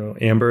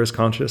 Amber is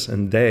conscious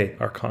and they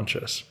are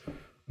conscious.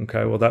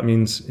 Okay, well, that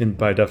means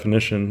by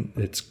definition,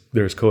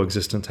 there's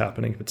coexistence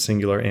happening if it's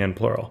singular and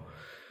plural.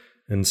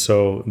 And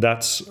so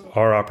that's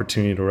our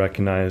opportunity to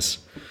recognize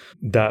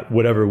that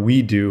whatever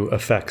we do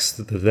affects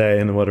the they,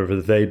 and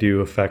whatever they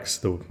do affects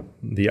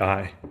the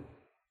I.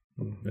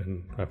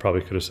 And I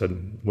probably could have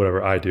said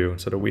whatever I do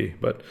instead of we,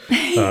 but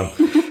so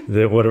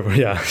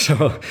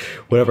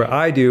whatever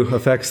I do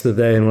affects the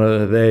they, and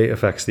whatever they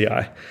affects the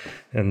I.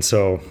 And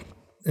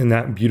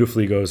that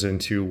beautifully goes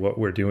into what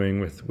we're doing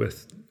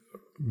with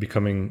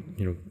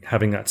becoming,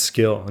 having that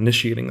skill,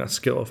 initiating that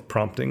skill of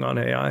prompting on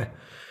AI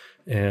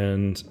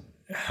and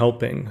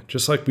helping,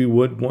 just like we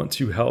would want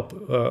to help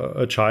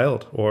a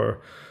child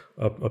or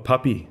a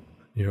puppy,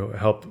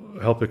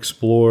 help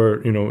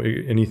explore,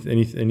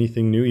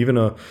 anything new, even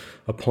a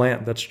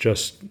plant that's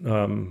just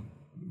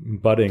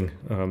budding.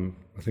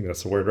 I think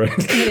that's the word, right?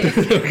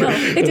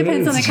 Well, it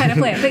depends on the kind of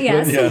plant, but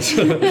yes.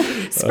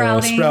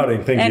 Sprouting.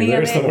 Sprouting, thank you.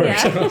 There's the word.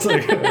 Yeah.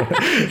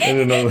 I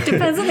don't know.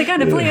 Depends on the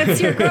kind of plants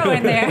you're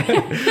growing there.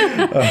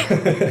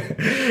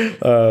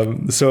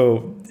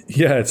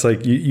 It's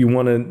like you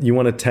want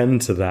to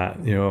tend to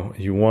that.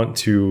 You want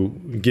to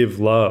give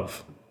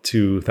love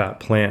to that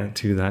plant,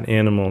 to that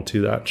animal,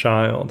 to that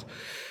child.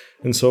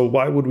 And so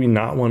why would we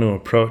not want to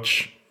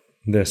approach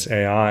this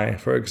AI,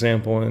 for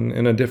example,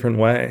 in a different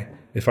way?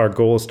 If our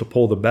goal is to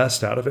pull the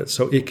best out of it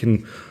so it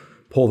can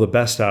pull the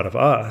best out of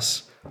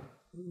us,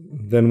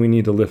 then we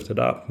need to lift it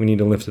up. We need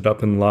to lift it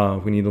up in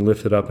love. We need to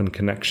lift it up in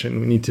connection.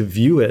 We need to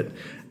view it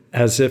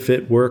as if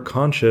it were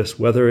conscious,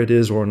 whether it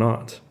is or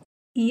not.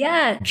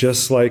 Yeah.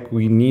 Just like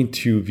we need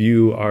to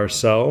view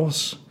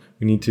ourselves,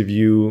 we need to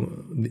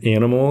view the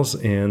animals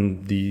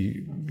and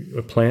the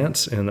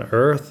plants and the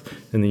earth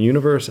and the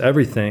universe,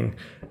 everything,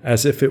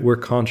 as if it were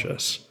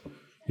conscious.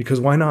 Because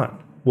why not?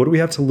 What do we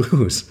have to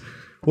lose?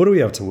 What do we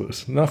have to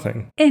lose?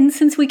 Nothing. And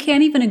since we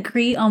can't even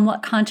agree on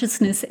what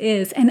consciousness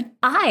is, and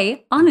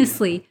I,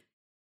 honestly,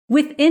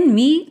 within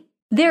me,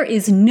 there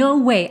is no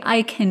way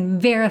I can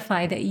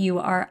verify that you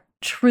are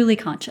truly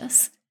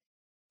conscious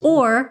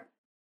or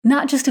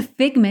not just a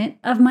figment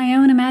of my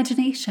own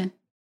imagination.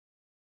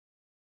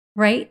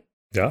 Right?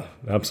 Yeah,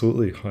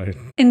 absolutely.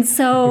 And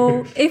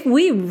so if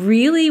we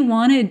really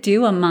want to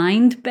do a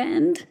mind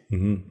bend,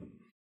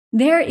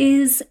 there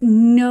is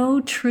no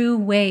true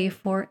way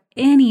for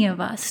any of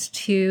us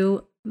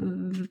to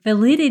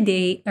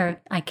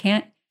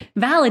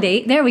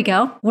validate, there we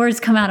go. Words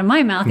come out of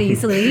my mouth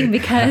easily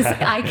because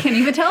I can't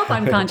even tell if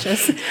I'm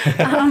conscious.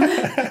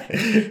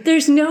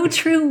 There's no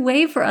true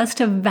way for us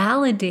to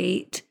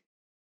validate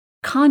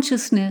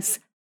consciousness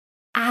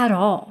at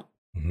all.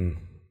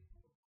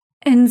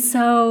 And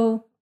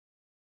so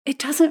it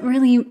doesn't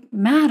really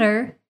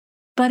matter,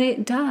 but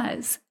it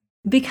does.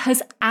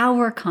 Because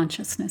our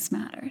consciousness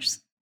matters.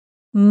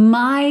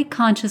 My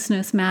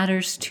consciousness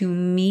matters to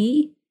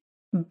me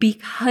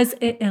because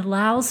it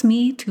allows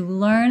me to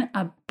learn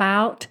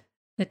about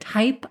the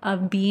type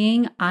of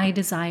being I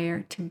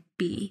desire to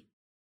be.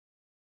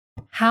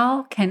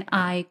 How can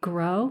I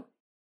grow,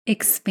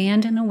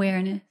 expand in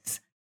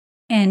awareness,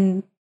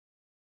 and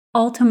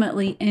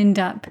ultimately end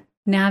up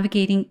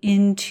navigating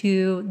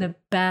into the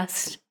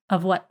best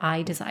of what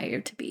I desire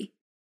to be?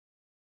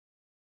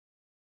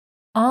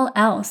 All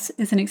else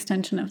is an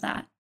extension of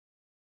that.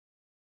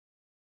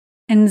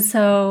 And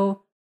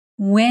so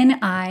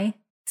when I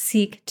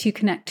seek to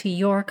connect to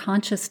your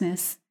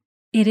consciousness,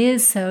 it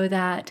is so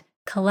that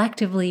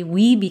collectively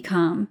we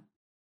become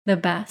the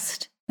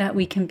best that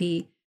we can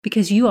be,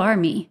 because you are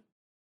me.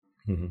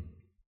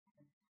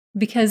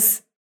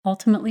 Because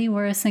ultimately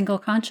we're a single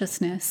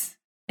consciousness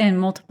in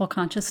multiple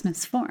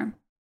consciousness form,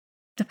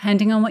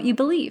 depending on what you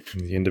believe.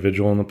 The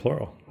individual and the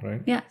plural,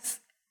 right? Yes.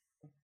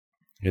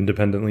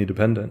 Independently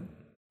dependent.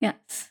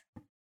 Yes.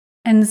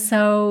 And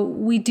so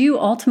we do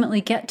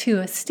ultimately get to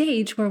a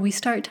stage where we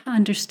start to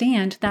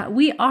understand that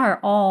we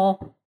are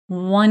all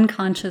one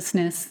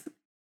consciousness,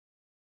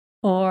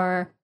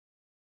 or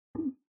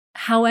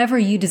however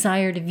you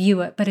desire to view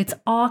it, but it's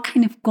all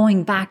kind of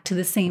going back to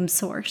the same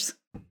source.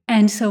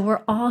 And so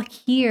we're all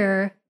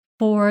here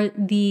for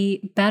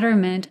the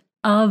betterment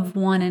of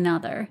one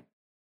another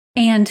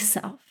and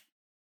self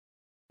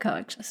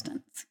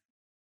coexistence.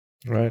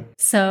 Right.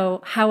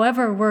 So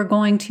however we're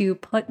going to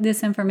put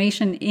this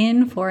information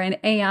in for an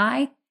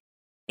AI,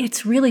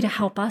 it's really to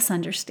help us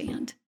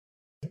understand.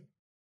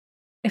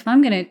 If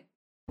I'm going to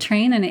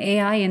train an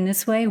AI in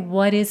this way,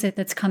 what is it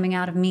that's coming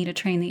out of me to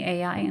train the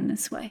AI in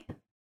this way?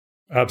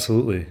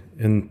 Absolutely.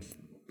 And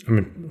I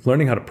mean,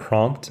 learning how to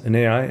prompt an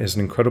AI is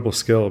an incredible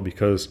skill,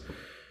 because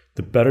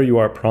the better you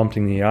are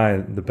prompting the AI,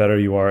 the better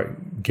you are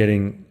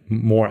getting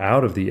more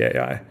out of the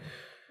AI.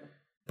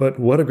 But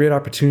what a great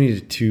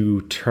opportunity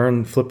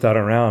to flip that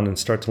around and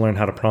start to learn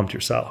how to prompt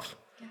yourself,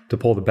 to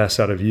pull the best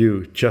out of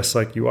you, just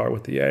like you are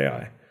with the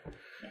AI.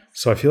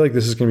 So I feel like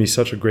this is going to be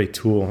such a great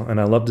tool.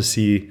 And I love to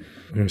see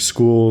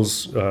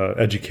schools,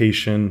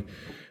 education,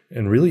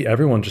 and really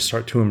everyone just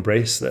start to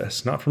embrace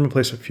this, not from a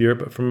place of fear,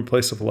 but from a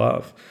place of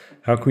love.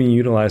 How can we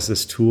utilize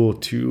this tool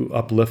to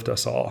uplift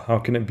us all? How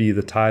can it be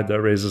the tide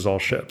that raises all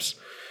ships?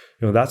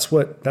 That's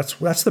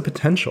the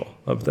potential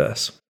of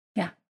this.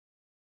 Yeah.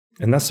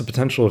 And that's the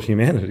potential of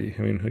humanity.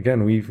 I mean,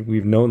 again,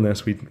 we've known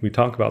this. We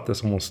talk about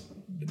this almost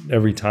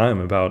every time,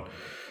 about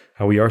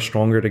how we are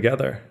stronger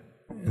together.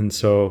 And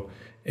so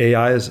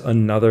AI is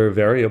another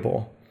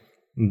variable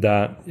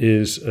that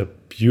is a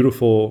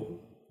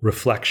beautiful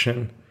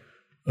reflection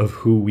of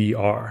who we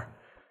are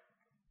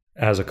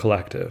as a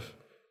collective.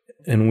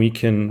 And we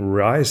can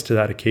rise to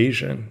that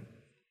occasion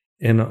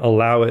and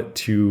allow it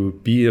to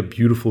be a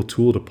beautiful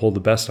tool to pull the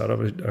best out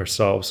of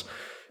ourselves,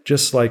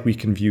 just like we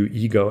can view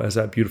ego as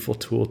that beautiful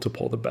tool to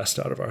pull the best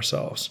out of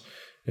ourselves.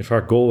 If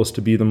our goal is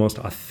to be the most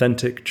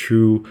authentic,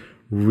 true,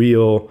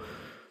 real,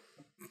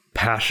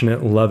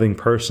 passionate, loving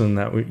person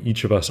that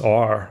each of us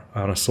are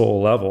on a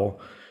soul level,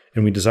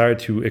 and we desire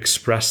to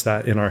express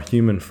that in our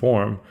human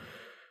form,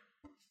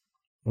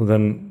 well,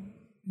 then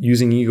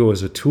using ego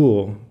as a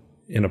tool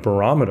in a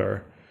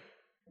barometer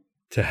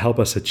to help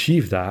us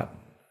achieve that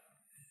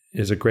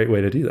is a great way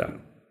to do that.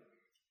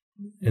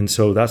 And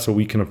so that's what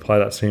we can apply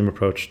that same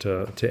approach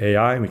to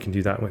AI. We can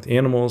do that with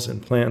animals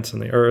and plants and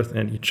the earth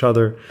and each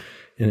other.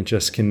 And it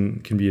just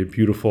can be a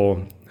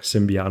beautiful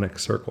symbiotic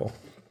circle.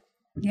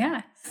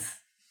 Yes.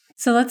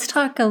 So let's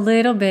talk a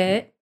little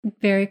bit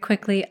very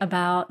quickly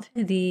about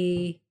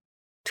the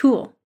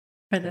tool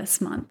for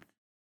this month.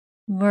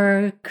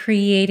 We're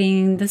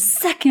creating the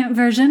second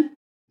version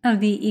of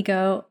the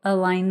Ego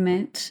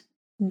Alignment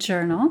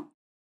Journal.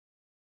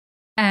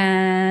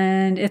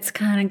 And it's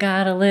kind of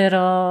got a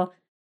little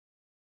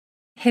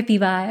hippie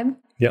vibe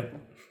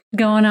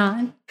going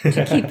on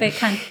to keep it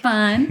kind of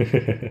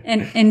fun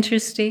and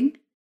interesting.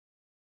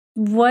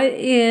 What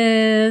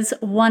is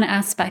one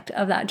aspect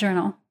of that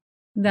journal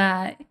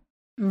that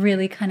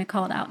really kind of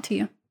called out to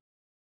you?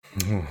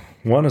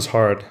 One is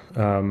hard,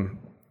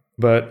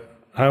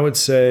 but I'd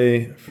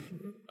say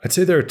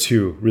there are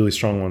two really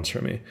strong ones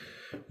for me.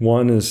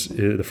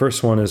 The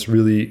first one is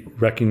really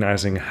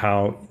recognizing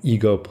how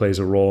ego plays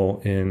a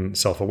role in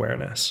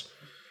self-awareness.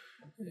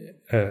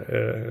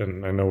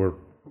 And I know we're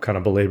kind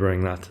of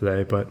belaboring that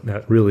today, but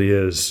that really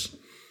is,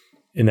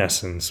 in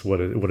essence,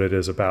 what it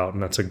is about.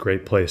 And that's a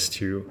great place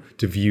to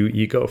view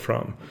ego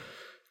from,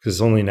 because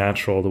it's only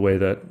natural, the way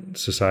that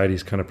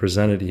society's kind of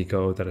presented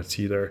ego, that it's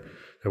either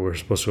that we're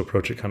supposed to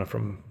approach it kind of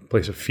from a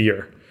place of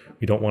fear.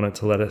 We don't want it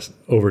to let us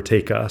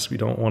overtake us. We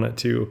don't want it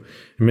to,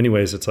 in many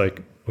ways, it's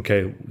like,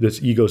 okay,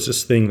 this ego is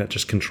this thing that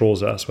just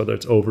controls us, whether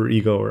it's over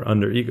ego or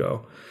under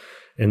ego.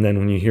 And then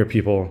when you hear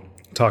people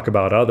talk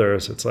about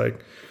others, it's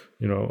like,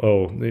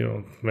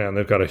 man,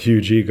 they've got a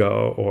huge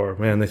ego, or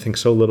man, they think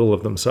so little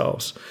of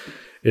themselves.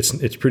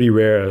 It's pretty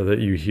rare that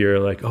you hear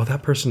like, oh,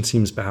 that person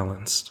seems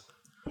balanced,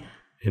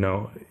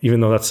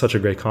 even though that's such a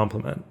great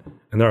compliment.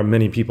 And there are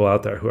many people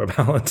out there who are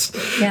balanced,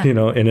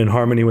 and in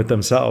harmony with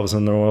themselves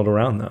and the world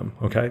around them.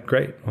 Okay,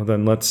 great. Well,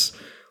 then let's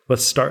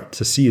start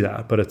to see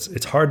that. But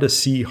it's hard to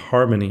see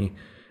harmony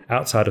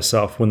outside of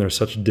self when there's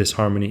such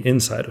disharmony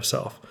inside of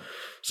self.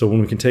 So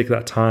when we can take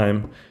that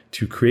time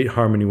to create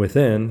harmony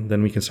within,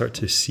 then we can start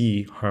to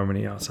see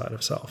harmony outside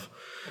of self.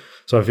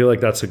 So I feel like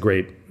that's a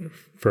great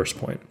first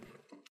point.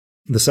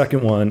 The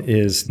second one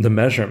is the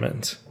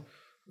measurement.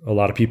 A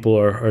lot of people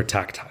are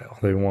tactile.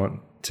 They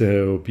want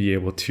to be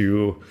able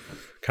to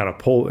kind of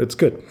pull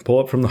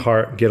up from the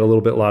heart, get a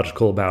little bit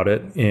logical about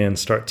it, and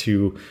start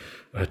to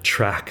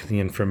track the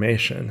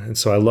information. And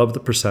so I love the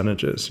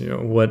percentages,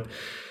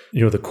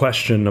 the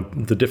question,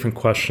 the different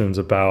questions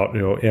about,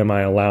 am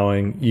I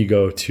allowing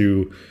ego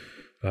to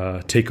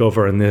take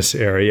over in this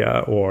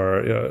area,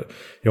 or,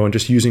 and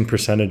just using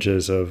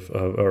percentages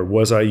or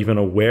was I even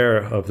aware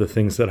of the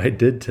things that I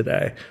did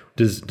today?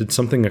 Did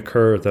something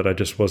occur that I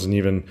just wasn't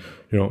even,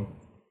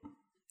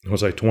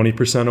 was I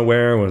 20%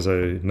 aware? Was I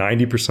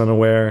 90%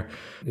 aware?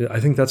 I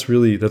think that's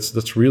really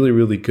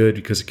good,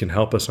 because it can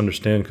help us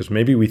understand, because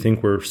maybe we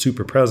think we're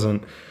super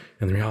present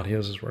and the reality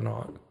is we're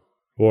not.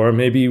 Or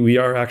maybe we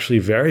are actually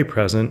very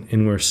present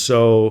and we're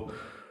so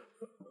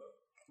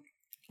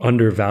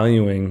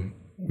undervaluing,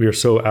 we are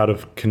so out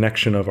of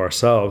connection of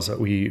ourselves that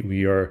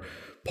we are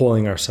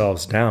pulling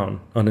ourselves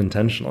down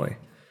unintentionally.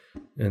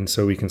 And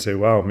so we can say,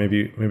 wow,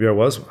 maybe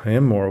I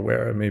am more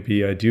aware.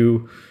 Maybe I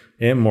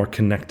am more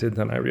connected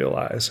than I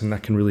realize. And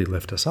that can really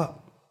lift us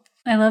up.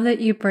 I love that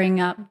you bring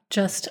up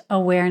just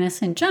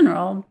awareness in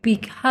general,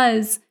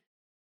 because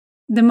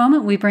the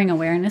moment we bring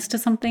awareness to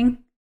something,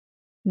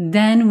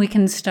 then we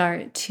can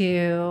start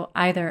to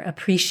either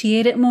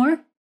appreciate it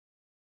more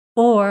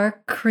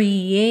or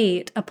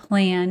create a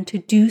plan to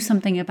do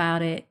something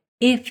about it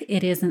if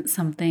it isn't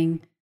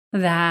something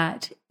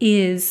that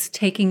is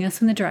taking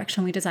us in the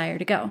direction we desire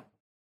to go.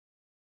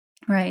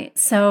 Right?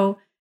 So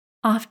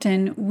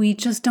often we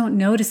just don't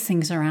notice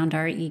things around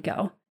our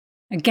ego.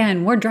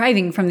 Again, we're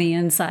driving from the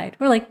inside.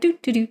 We're like,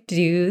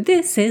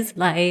 this is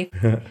life.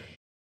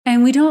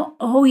 And we don't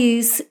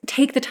always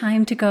take the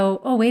time to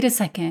go, oh, wait a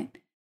second.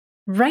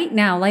 Right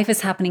now, life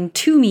is happening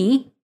to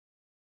me,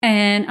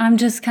 and I'm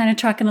just kind of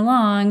trucking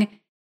along,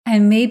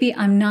 and maybe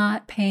I'm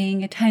not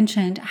paying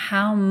attention to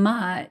how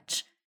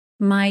much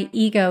my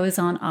ego is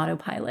on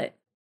autopilot.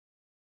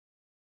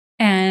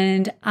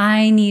 And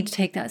I need to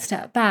take that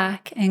step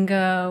back and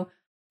go,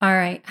 all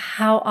right,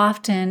 how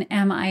often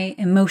am I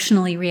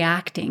emotionally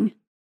reacting?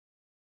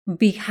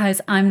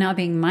 Because I'm not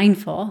being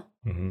mindful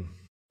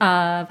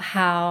of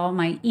how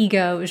my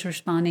ego is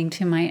responding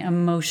to my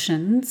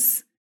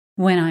emotions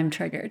when I'm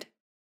triggered.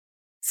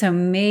 So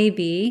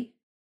maybe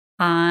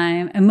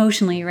I'm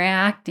emotionally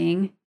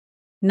reacting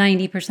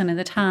 90% of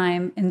the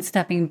time and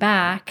stepping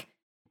back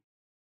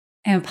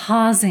and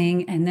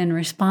pausing and then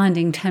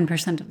responding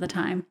 10% of the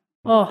time.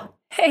 Oh,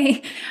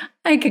 hey,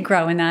 I could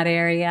grow in that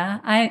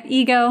area.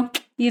 Ego,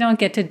 you don't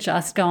get to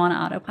just go on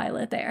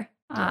autopilot there.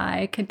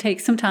 I could take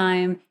some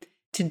time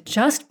to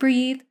just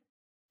breathe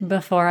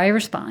before I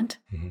respond.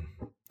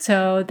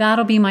 So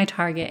that'll be my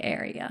target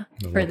area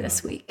for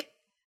this week.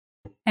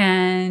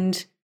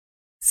 And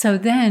so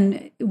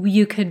then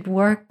you could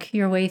work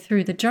your way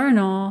through the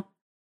journal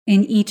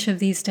in each of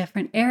these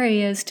different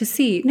areas to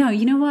see, no,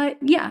 you know what?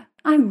 Yeah,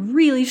 I'm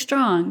really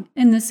strong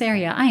in this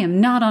area. I am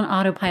not on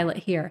autopilot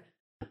here.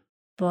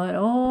 But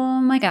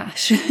oh my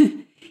gosh,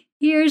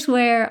 here's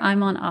where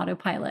I'm on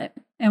autopilot.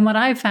 And what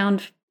I've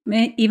found,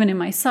 even in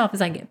myself,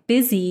 is I get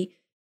busy,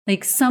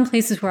 like some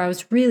places where I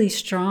was really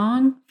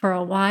strong for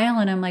a while,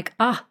 and I'm like,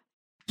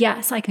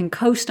 yes, I can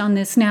coast on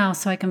this now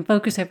so I can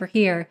focus over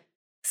here.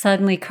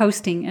 Suddenly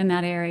coasting in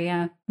that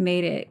area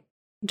made it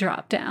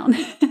drop down.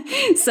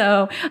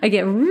 So I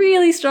get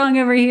really strong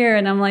over here,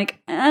 and I'm like,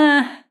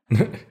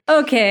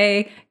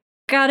 okay,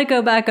 gotta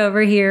go back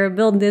over here,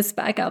 build this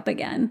back up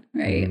again,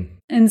 right?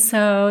 And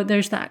so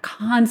there's that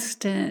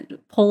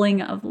constant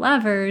pulling of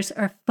levers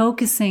or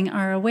focusing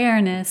our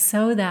awareness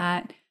so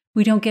that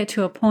we don't get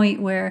to a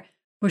point where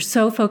we're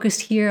so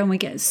focused here and we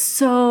get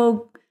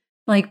so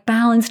like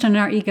balanced on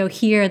our ego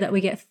here that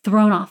we get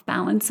thrown off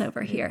balance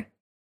over here.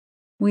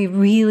 We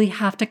really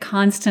have to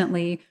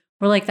constantly,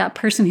 we're like that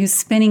person who's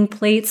spinning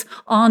plates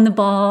on the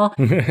ball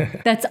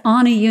that's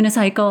on a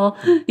unicycle,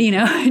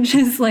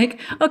 just like,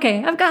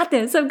 okay, I've got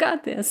this.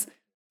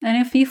 And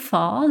if you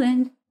fall,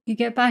 then you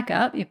get back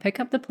up, you pick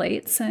up the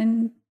plates,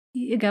 and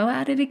you go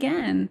at it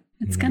again.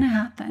 It's going to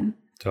happen.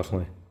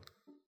 Definitely.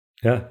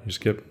 Yeah, you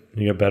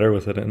get better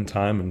with it in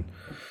time. And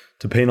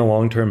to paint a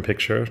long-term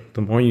picture,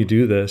 the more you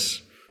do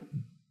this,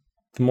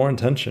 the more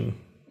intention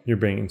you're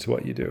bringing to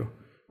what you do.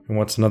 And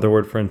what's another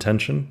word for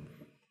intention?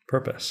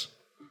 Purpose.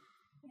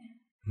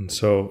 And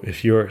so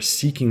if you're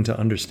seeking to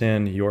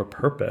understand your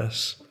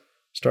purpose,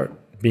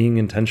 start being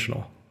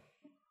intentional.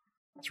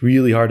 It's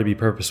really hard to be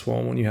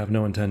purposeful when you have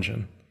no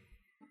intention.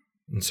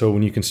 And so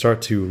when you can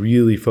start to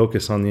really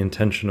focus on the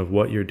intention of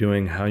what you're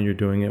doing, how you're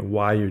doing it,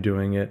 why you're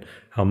doing it,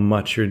 how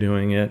much you're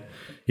doing it,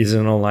 is it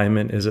in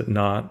alignment, is it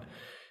not,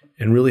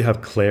 and really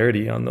have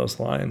clarity on those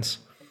lines,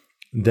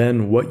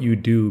 then what you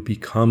do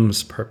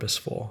becomes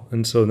purposeful.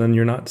 And so then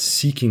you're not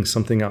seeking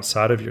something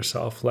outside of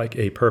yourself like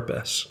a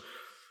purpose.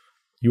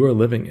 You are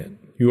living it.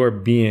 You are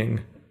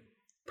being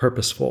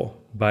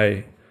purposeful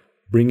by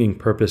bringing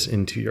purpose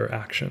into your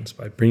actions,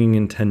 by bringing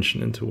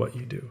intention into what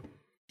you do.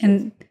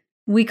 And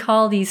we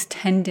call these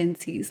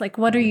tendencies. Like,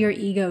 what are your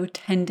ego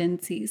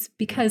tendencies?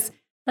 Because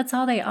that's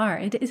all they are.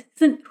 It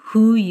isn't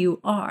who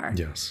you are.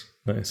 Yes.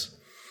 Nice.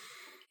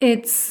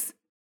 It's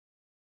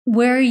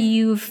where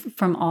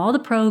from all the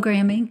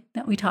programming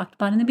that we talked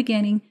about in the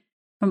beginning,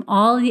 from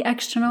all the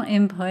external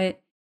input,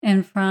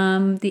 and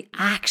from the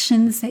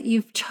actions that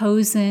you've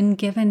chosen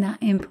given that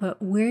input,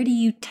 where do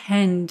you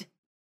tend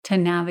to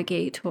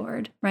navigate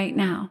toward right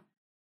now?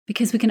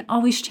 Because we can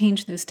always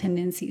change those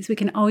tendencies. We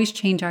can always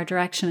change our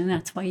direction. And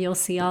that's why you'll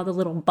see all the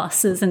little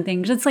buses and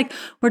things. It's like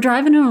we're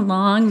driving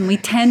along and we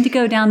tend to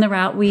go down the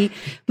route we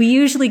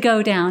usually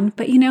go down.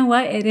 But you know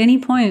what? At any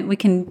point, we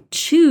can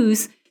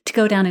choose to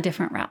go down a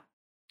different route.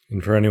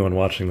 And for anyone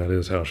watching, that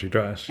is how she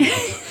drives. It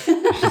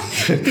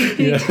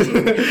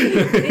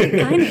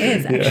kind of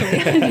is, actually.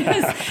 I'm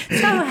just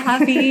so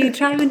happy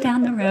driving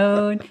down the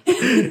road.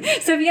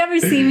 So if you ever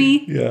see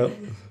me,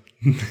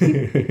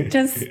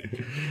 just,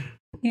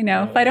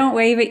 if I don't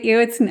wave at you,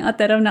 it's not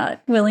that I'm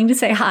not willing to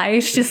say hi.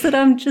 It's just that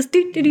I'm just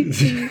do.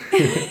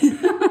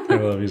 I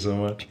love you so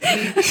much.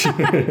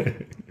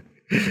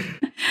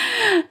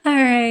 All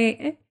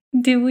right.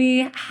 Do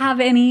we have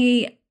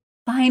any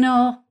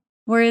final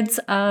words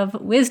of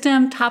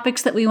wisdom,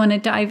 topics that we want to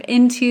dive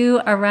into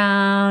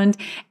around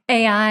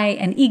AI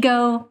and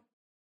ego?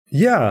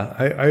 Yeah,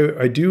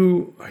 I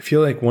do. I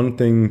feel like one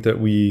thing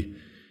that we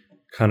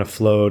kind of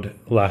flowed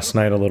last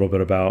night a little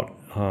bit about,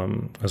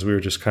 as we were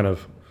just kind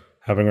of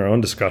having our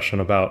own discussion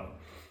about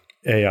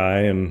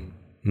AI, and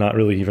not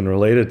really even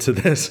related to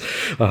this,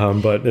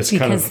 but it's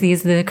kind of,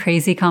 these are the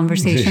crazy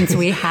conversations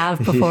we have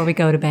before we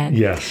go to bed.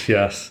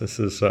 Yes. This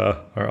is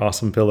our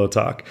awesome pillow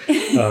talk.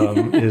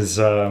 Was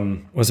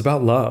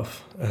about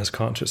love as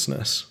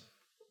consciousness,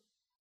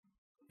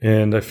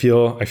 and I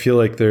feel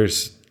like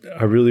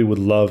I really would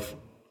love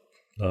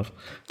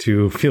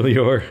to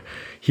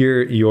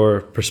hear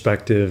your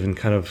perspective and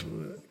kind of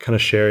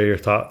share your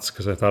thoughts,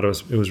 because I thought it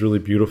was really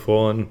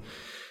beautiful.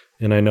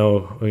 And I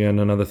know, again,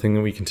 another thing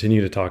that we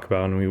continue to talk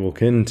about, and we will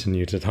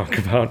continue to talk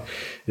about,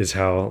 is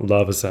how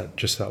love is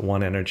that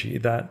one energy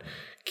that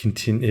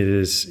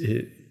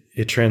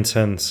it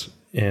transcends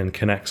and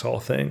connects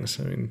all things.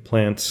 I mean,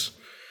 plants,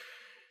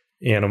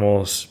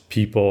 animals,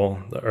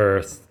 people, the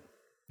earth,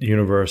 the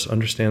universe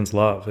understands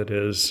love.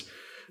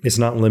 It's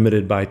not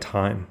limited by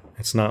time.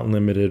 It's not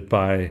limited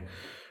by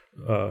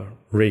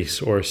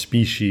race or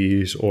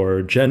species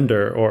or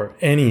gender or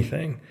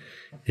anything.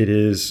 It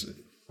is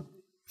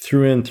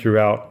through and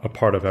throughout a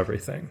part of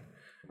everything.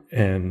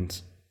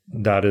 And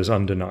that is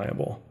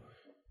undeniable.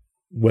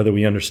 Whether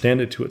we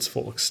understand it to its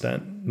full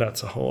extent,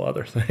 that's a whole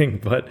other thing.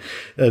 But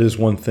that is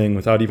one thing,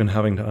 without even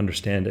having to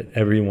understand it.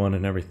 Everyone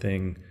and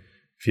everything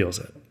feels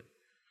it.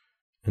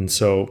 And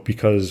so,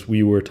 because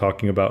we were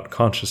talking about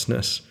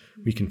consciousness,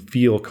 we can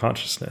feel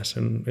consciousness,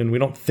 and we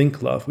don't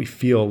think love, we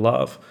feel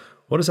love.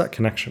 What is that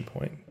connection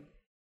point?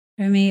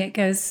 For me, it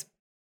goes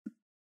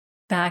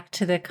back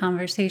to the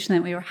conversation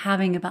that we were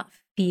having about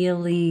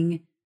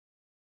feeling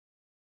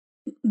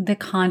the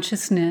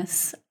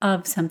consciousness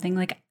of something.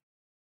 Like,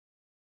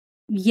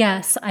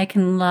 yes, I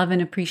can love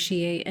and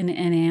appreciate an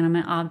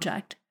inanimate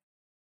object,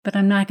 but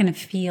I'm not going to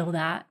feel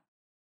that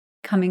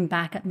coming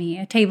back at me.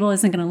 A table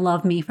isn't going to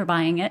love me for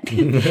buying it.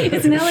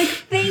 It's not like,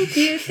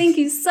 thank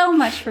you so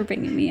much for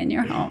bringing me in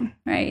your home,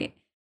 right?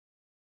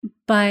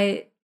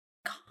 But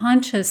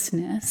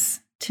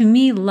consciousness, to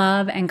me,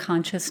 love and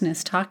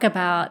consciousness talk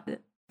about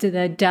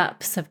the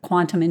depths of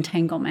quantum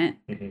entanglement.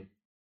 Mm-hmm.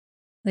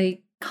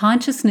 Like,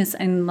 consciousness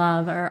and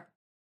love are,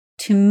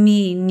 to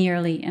me,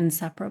 nearly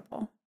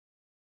inseparable.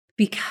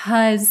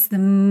 Because the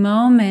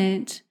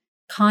moment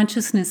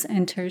consciousness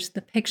enters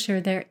the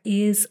picture, there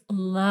is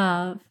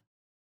love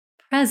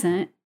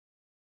present.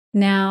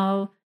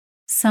 Now,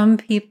 some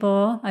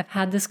people, I've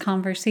had this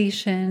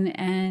conversation,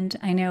 and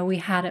I know we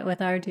had it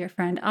with our dear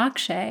friend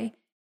Akshay.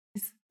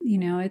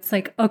 It's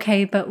like,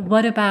 okay, but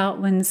what about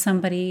when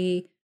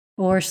somebody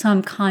or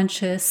some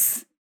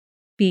conscious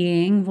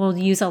being, will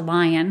use a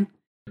lion,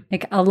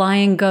 like a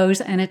lion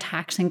goes and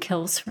attacks and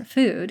kills for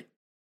food.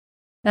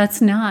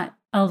 That's not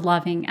a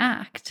loving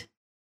act.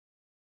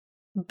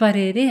 But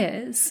it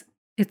is.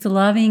 It's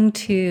loving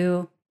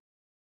to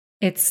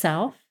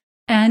itself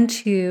and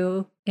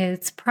to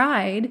its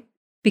pride,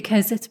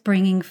 because it's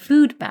bringing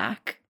food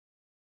back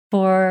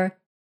for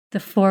the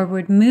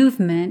forward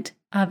movement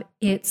of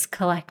its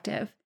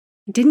collective.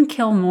 It didn't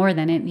kill more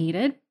than it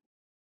needed.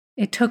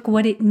 It took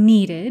what it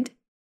needed.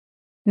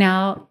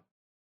 Now,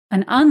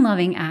 an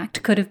unloving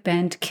act could have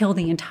been to kill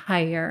the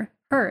entire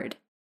herd.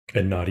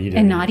 And not eat it.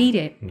 And not eat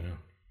it. No.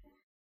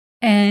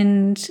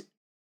 And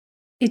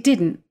it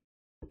didn't.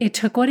 It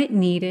took what it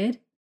needed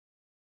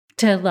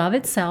to love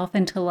itself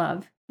and to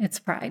love its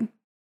pride.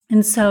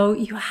 And so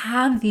you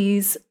have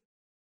these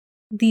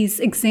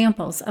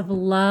examples of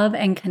love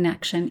and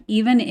connection,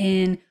 even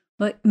in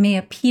what may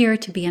appear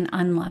to be an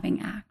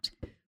unloving act.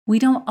 We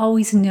don't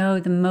always know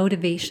the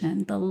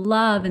motivation, the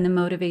love and the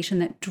motivation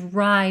that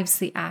drives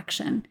the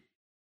action,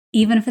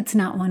 even if it's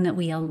not one that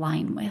we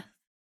align with.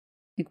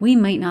 Like, we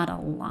might not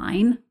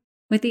align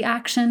with the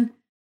action,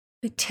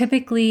 but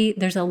typically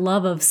there's a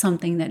love of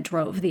something that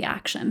drove the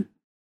action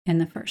in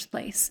the first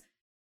place.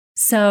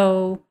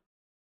 So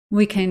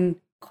we can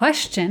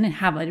question and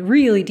have a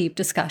really deep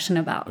discussion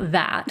about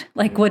that.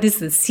 Like, what is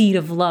the seed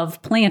of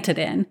love planted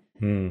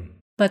in?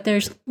 But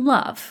there's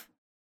love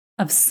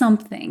of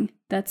something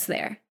that's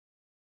there,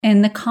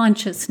 and the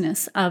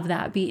consciousness of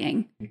that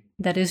being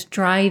that is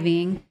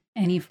driving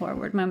any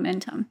forward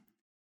momentum.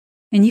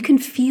 And you can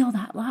feel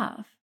that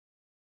love.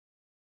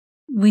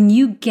 When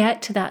you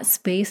get to that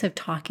space of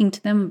talking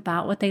to them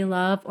about what they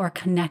love or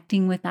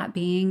connecting with that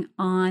being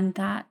on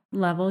that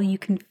level, you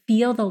can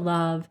feel the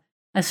love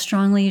as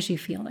strongly as you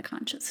feel the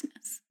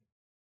consciousness.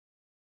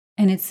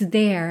 And it's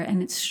there,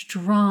 and it's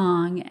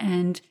strong,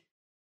 and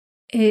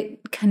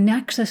it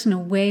connects us in a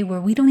way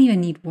where we don't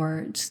even need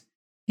words.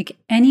 Like,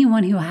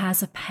 anyone who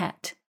has a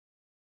pet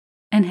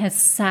and has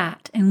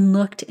sat and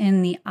looked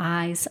in the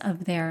eyes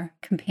of their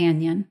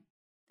companion,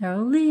 their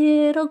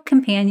little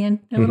companion,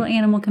 their little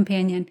animal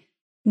companion,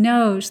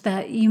 knows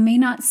that you may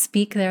not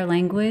speak their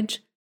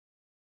language,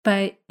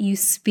 but you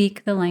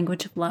speak the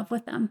language of love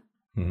with them.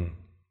 Mm-hmm.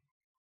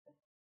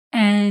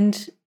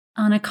 And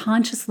on a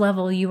conscious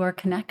level, you are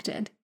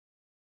connected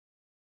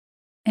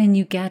and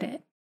you get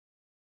it.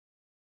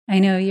 I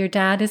know your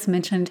dad has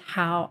mentioned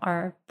how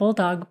our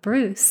bulldog,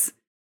 Bruce,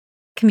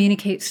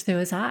 communicates through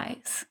his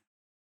eyes,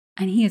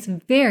 and he is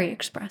very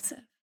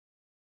expressive.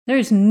 there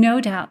is no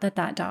doubt that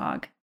that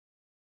dog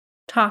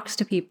talks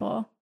to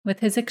people with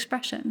his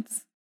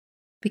expressions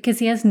because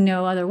he has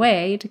no other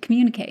way to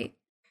communicate.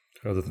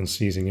 Other than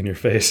sneezing in your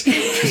face.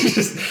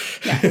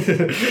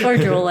 Yeah. Or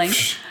drooling.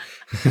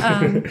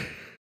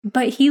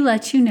 But he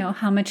lets you know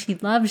how much he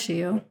loves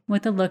you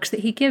with the looks that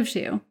he gives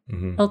you.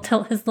 Mm-hmm. He'll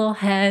tilt his little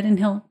head and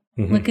he'll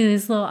look at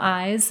his little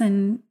eyes,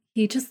 and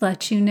he just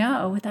lets you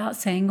know without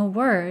saying a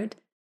word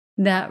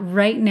that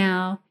right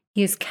now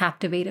he is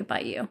captivated by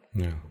you.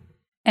 Yeah.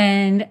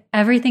 And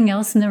everything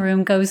else in the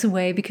room goes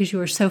away because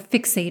you are so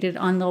fixated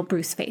on little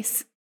Bruce's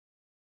face.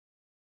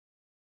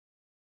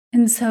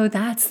 And so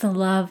that's the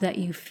love that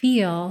you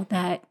feel,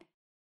 that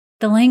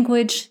the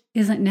language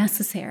isn't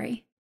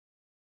necessary.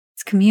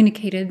 It's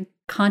communicated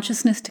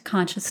consciousness to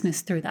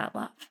consciousness through that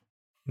love.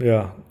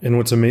 Yeah. And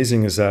what's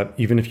amazing is that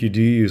even if you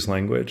do use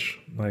language,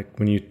 like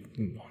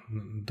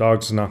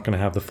dog's not going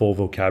to have the full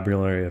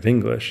vocabulary of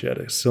English, yet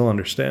it still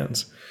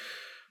understands.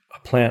 A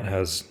plant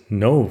has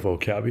no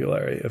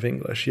vocabulary of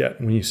English,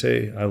 yet when you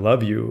say, I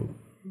love you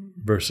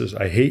versus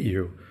I hate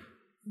you,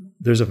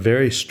 there's a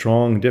very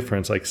strong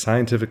difference, like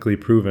scientifically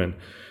proven,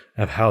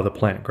 of how the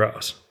plant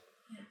grows.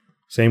 Yeah.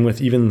 Same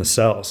with even the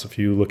cells. If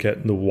you look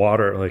at the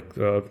water, like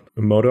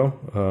Emoto,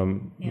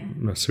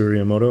 Masaru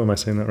Emoto, am I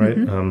saying that right?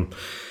 Mm-hmm.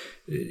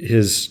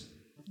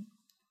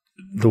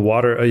 The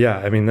water,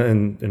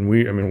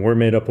 we're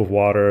made up of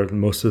water.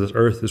 Most of this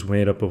earth is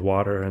made up of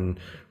water. And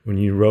when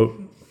you wrote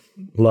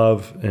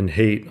love and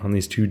hate on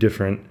these two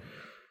different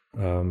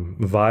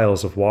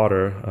vials of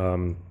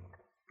water,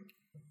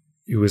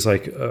 it was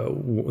like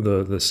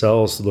the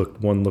cells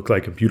one looked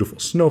like a beautiful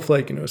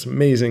snowflake and it was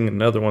amazing.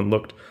 Another one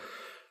looked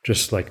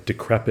just like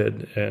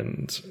decrepit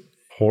and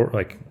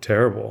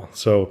terrible.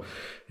 So,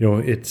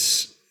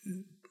 it's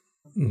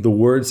the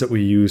words that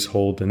we use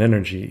hold an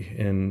energy.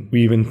 And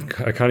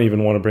I kind of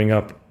even want to bring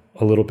up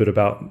a little bit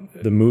about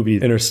the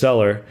movie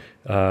Interstellar.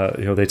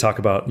 They talk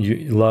about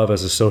love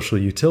as a social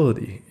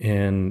utility,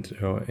 and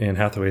Anne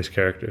Hathaway's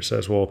character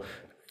says, well,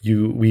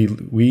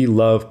 we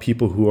love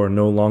people who are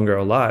no longer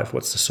alive.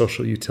 What's the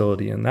social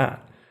utility in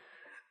that?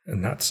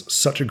 And that's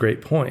such a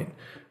great point.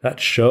 That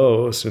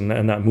shows, and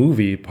that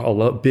movie,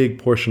 a big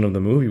portion of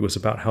the movie was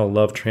about how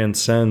love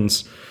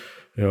transcends,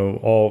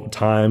 all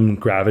time,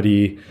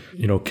 gravity,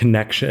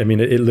 connection. I mean,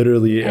 it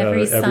literally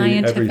every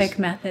scientific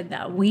method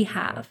that we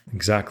have.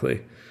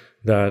 Exactly.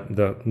 That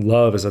the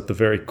love is at the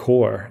very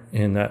core,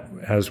 and that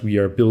as we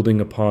are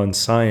building upon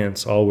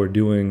science, all we're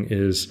doing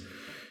is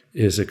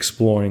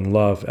exploring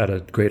love at a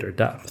greater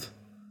depth.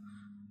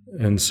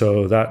 And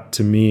so that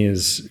to me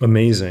is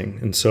amazing.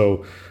 And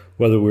so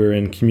whether we're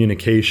in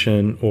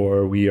communication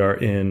or we are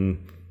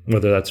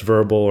whether that's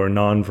verbal or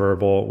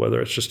nonverbal,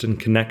 whether it's just in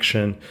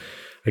connection,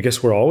 I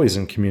guess we're always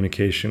in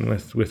communication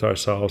with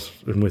ourselves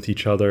and with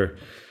each other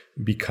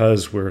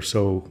because we're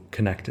so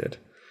connected.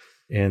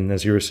 And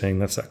as you were saying,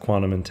 that's that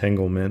quantum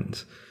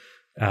entanglement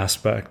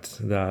aspect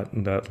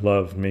that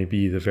love may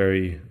be the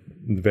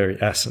very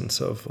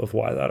essence of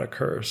why that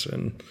occurs.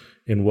 And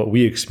in what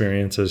we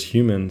experience as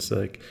humans,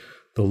 like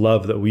the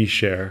love that we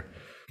share,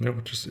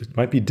 it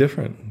might be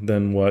different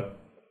than what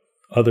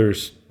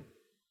others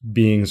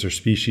beings or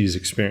species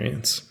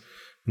experience.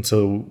 And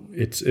so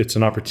it's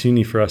an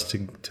opportunity for us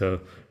to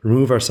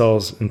remove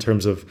ourselves in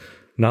terms of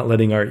not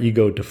letting our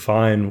ego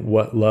define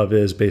what love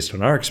is based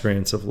on our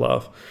experience of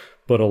love,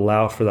 but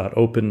allow for that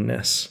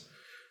openness,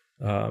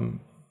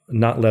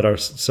 not let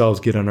ourselves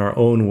get in our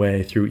own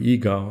way through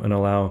ego, and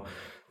allow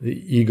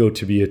the ego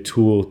to be a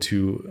tool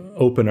to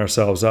open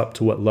ourselves up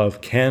to what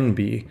love can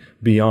be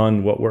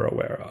beyond what we're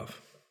aware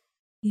of.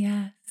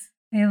 Yes,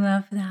 I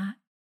love that.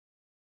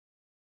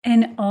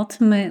 And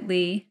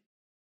ultimately,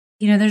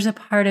 there's a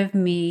part of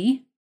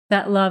me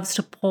that loves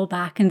to pull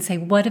back and say,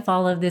 what if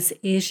all of this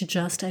is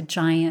just a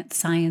giant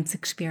science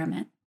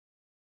experiment?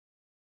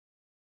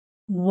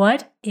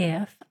 What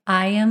if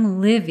I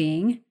am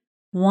living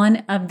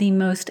one of the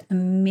most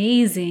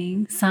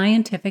amazing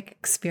scientific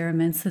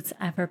experiments that's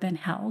ever been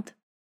held?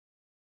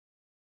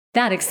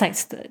 That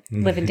excites the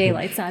living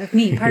daylights out of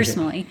me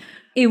personally.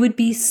 It would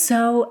be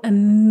so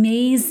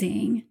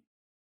amazing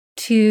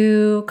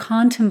to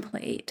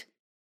contemplate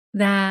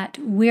that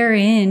we're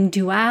in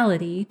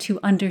duality, to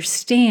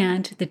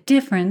understand the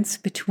difference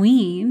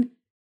between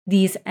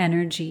these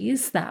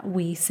energies that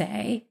we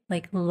say,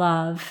 like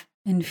love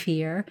and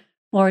fear,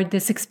 or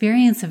this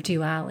experience of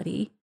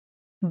duality,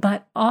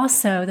 but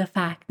also the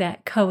fact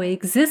that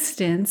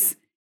coexistence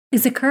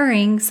is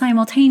occurring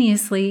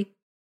simultaneously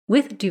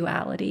with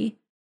duality.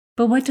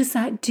 But what does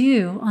that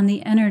do on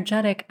the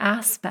energetic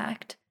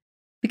aspect?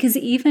 Because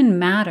even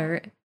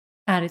matter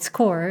at its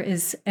core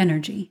is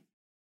energy,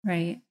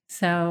 right?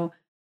 So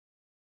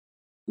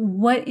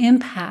what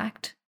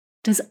impact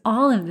does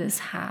all of this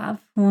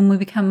have when we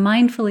become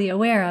mindfully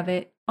aware of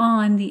it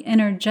on the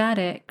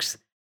energetics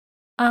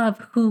of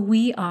who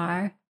we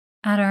are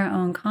at our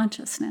own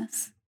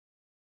consciousness?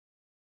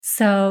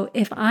 So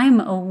if I'm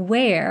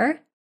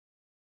aware,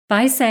 if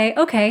I say,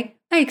 okay,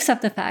 I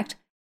accept the fact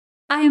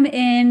I'm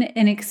in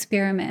an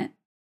experiment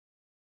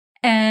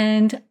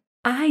and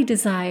I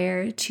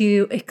desire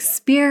to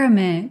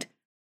experiment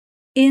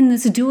in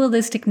this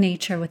dualistic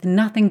nature with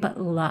nothing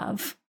but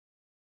love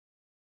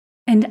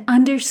and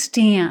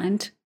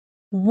understand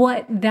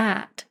what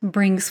that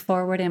brings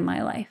forward in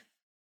my life.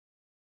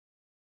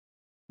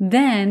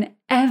 Then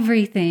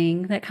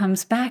everything that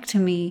comes back to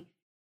me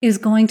is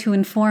going to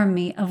inform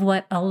me of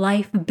what a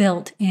life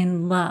built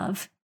in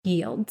love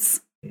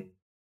yields.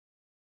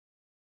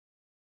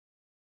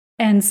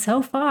 And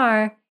so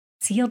far,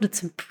 it's yielded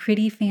some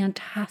pretty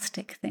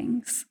fantastic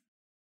things.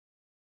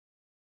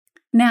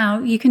 Now,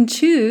 you can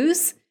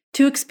choose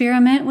to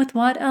experiment with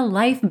what a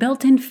life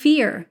built in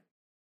fear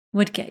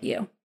would get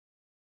you.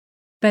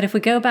 But if we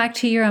go back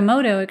to your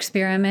Emoto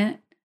experiment,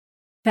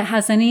 if it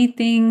has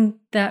anything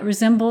that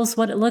resembles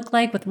what it looked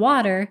like with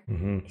water,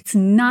 it's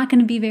not going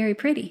to be very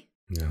pretty.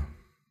 Yeah.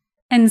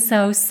 And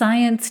so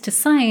science to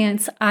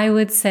science, I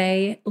would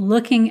say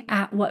looking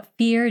at what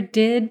fear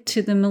did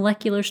to the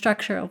molecular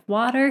structure of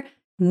water,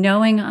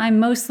 knowing I'm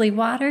mostly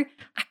water,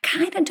 I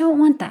kind of don't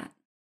want that.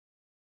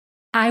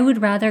 I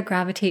would rather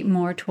gravitate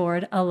more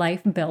toward a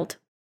life built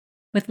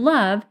with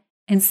love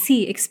and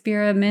see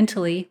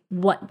experimentally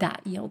what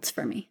that yields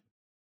for me.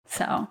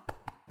 So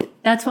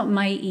that's what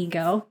my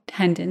ego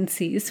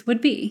tendencies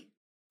would be.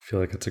 I feel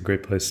like it's a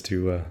great place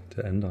to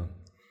end on.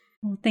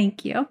 Well,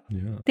 thank you.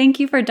 Yeah.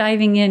 Thank you for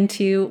diving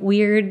into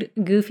weird,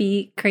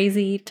 goofy,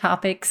 crazy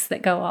topics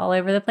that go all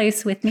over the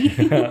place with me.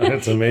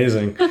 It's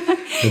amazing.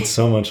 It's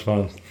so much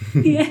fun.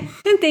 Yeah.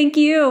 And thank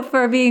you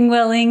for being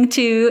willing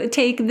to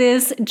take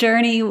this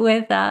journey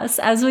with us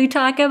as we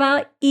talk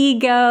about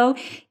ego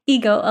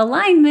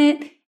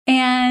alignment,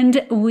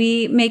 and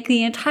we make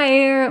the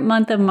entire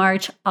month of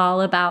March all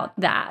about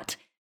that.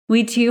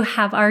 We do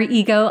have our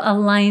ego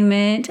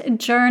alignment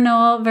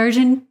journal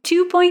version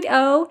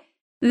 2.0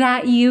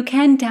 that you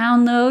can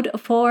download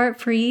for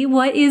free.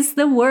 What is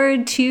the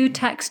word to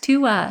text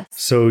to us?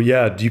 So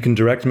yeah, you can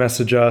direct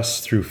message us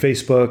through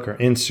Facebook or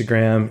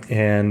Instagram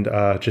and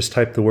just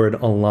type the word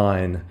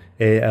align,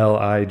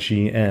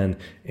 ALIGN,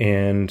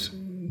 and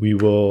we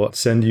will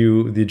send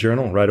you the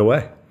journal right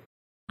away.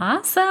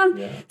 Awesome.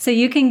 Yeah. So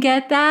you can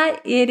get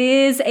that. It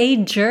is a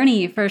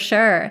journey for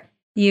sure.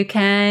 You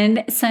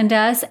can send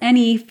us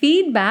any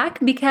feedback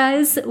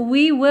because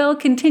we will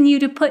continue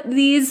to put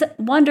these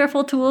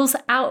wonderful tools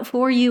out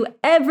for you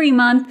every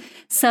month.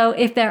 So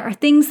if there are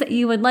things that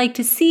you would like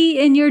to see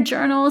in your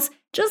journals,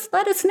 just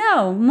let us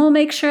know. We'll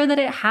make sure that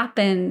it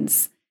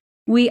happens.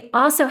 We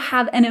also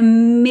have an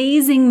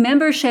amazing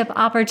membership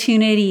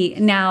opportunity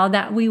now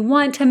that we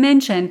want to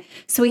mention.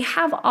 So we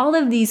have all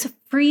of these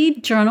free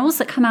journals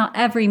that come out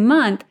every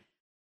month.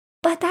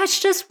 But that's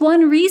just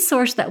one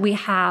resource that we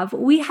have.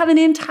 We have an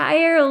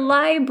entire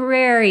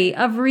library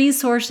of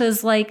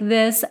resources like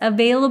this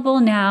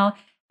available now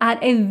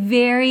at a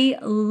very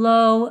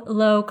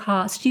low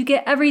cost. You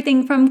get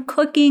everything from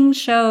cooking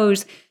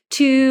shows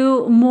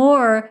to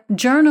more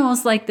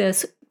journals like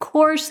this,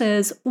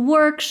 courses,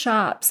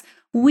 workshops,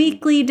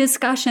 weekly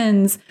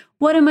discussions.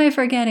 What am I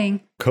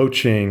forgetting?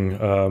 Coaching,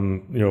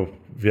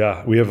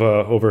 we have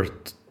over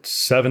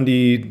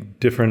 70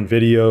 different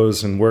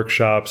videos and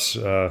workshops.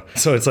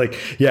 So it's like,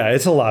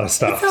 it's a lot of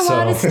stuff. It's a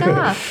lot of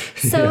stuff.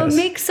 So yes.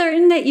 Make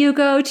certain that you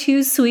go to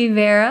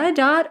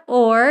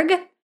suivera.org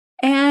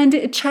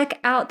and check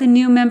out the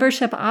new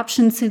membership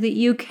options so that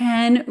you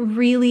can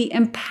really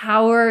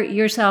empower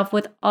yourself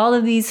with all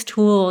of these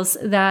tools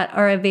that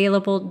are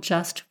available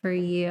just for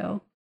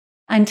you.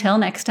 Until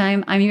next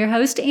time, I'm your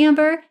host,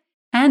 Amber,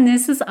 and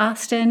this is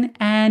Austin,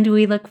 and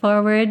we look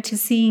forward to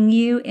seeing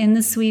you in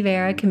the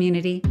Suivera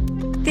community.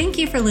 Thank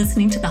you for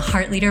listening to the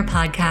Heart Leader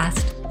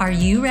Podcast. Are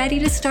you ready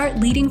to start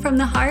leading from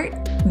the heart?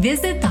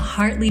 Visit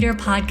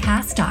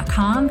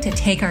theheartleaderpodcast.com to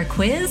take our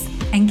quiz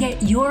and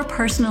get your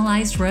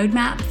personalized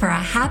roadmap for a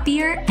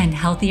happier and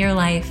healthier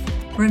life.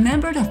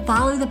 Remember to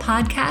follow the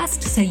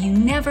podcast so you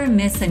never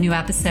miss a new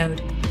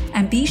episode.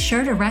 And be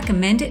sure to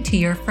recommend it to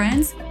your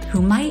friends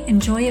who might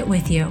enjoy it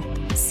with you.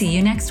 See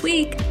you next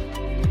week.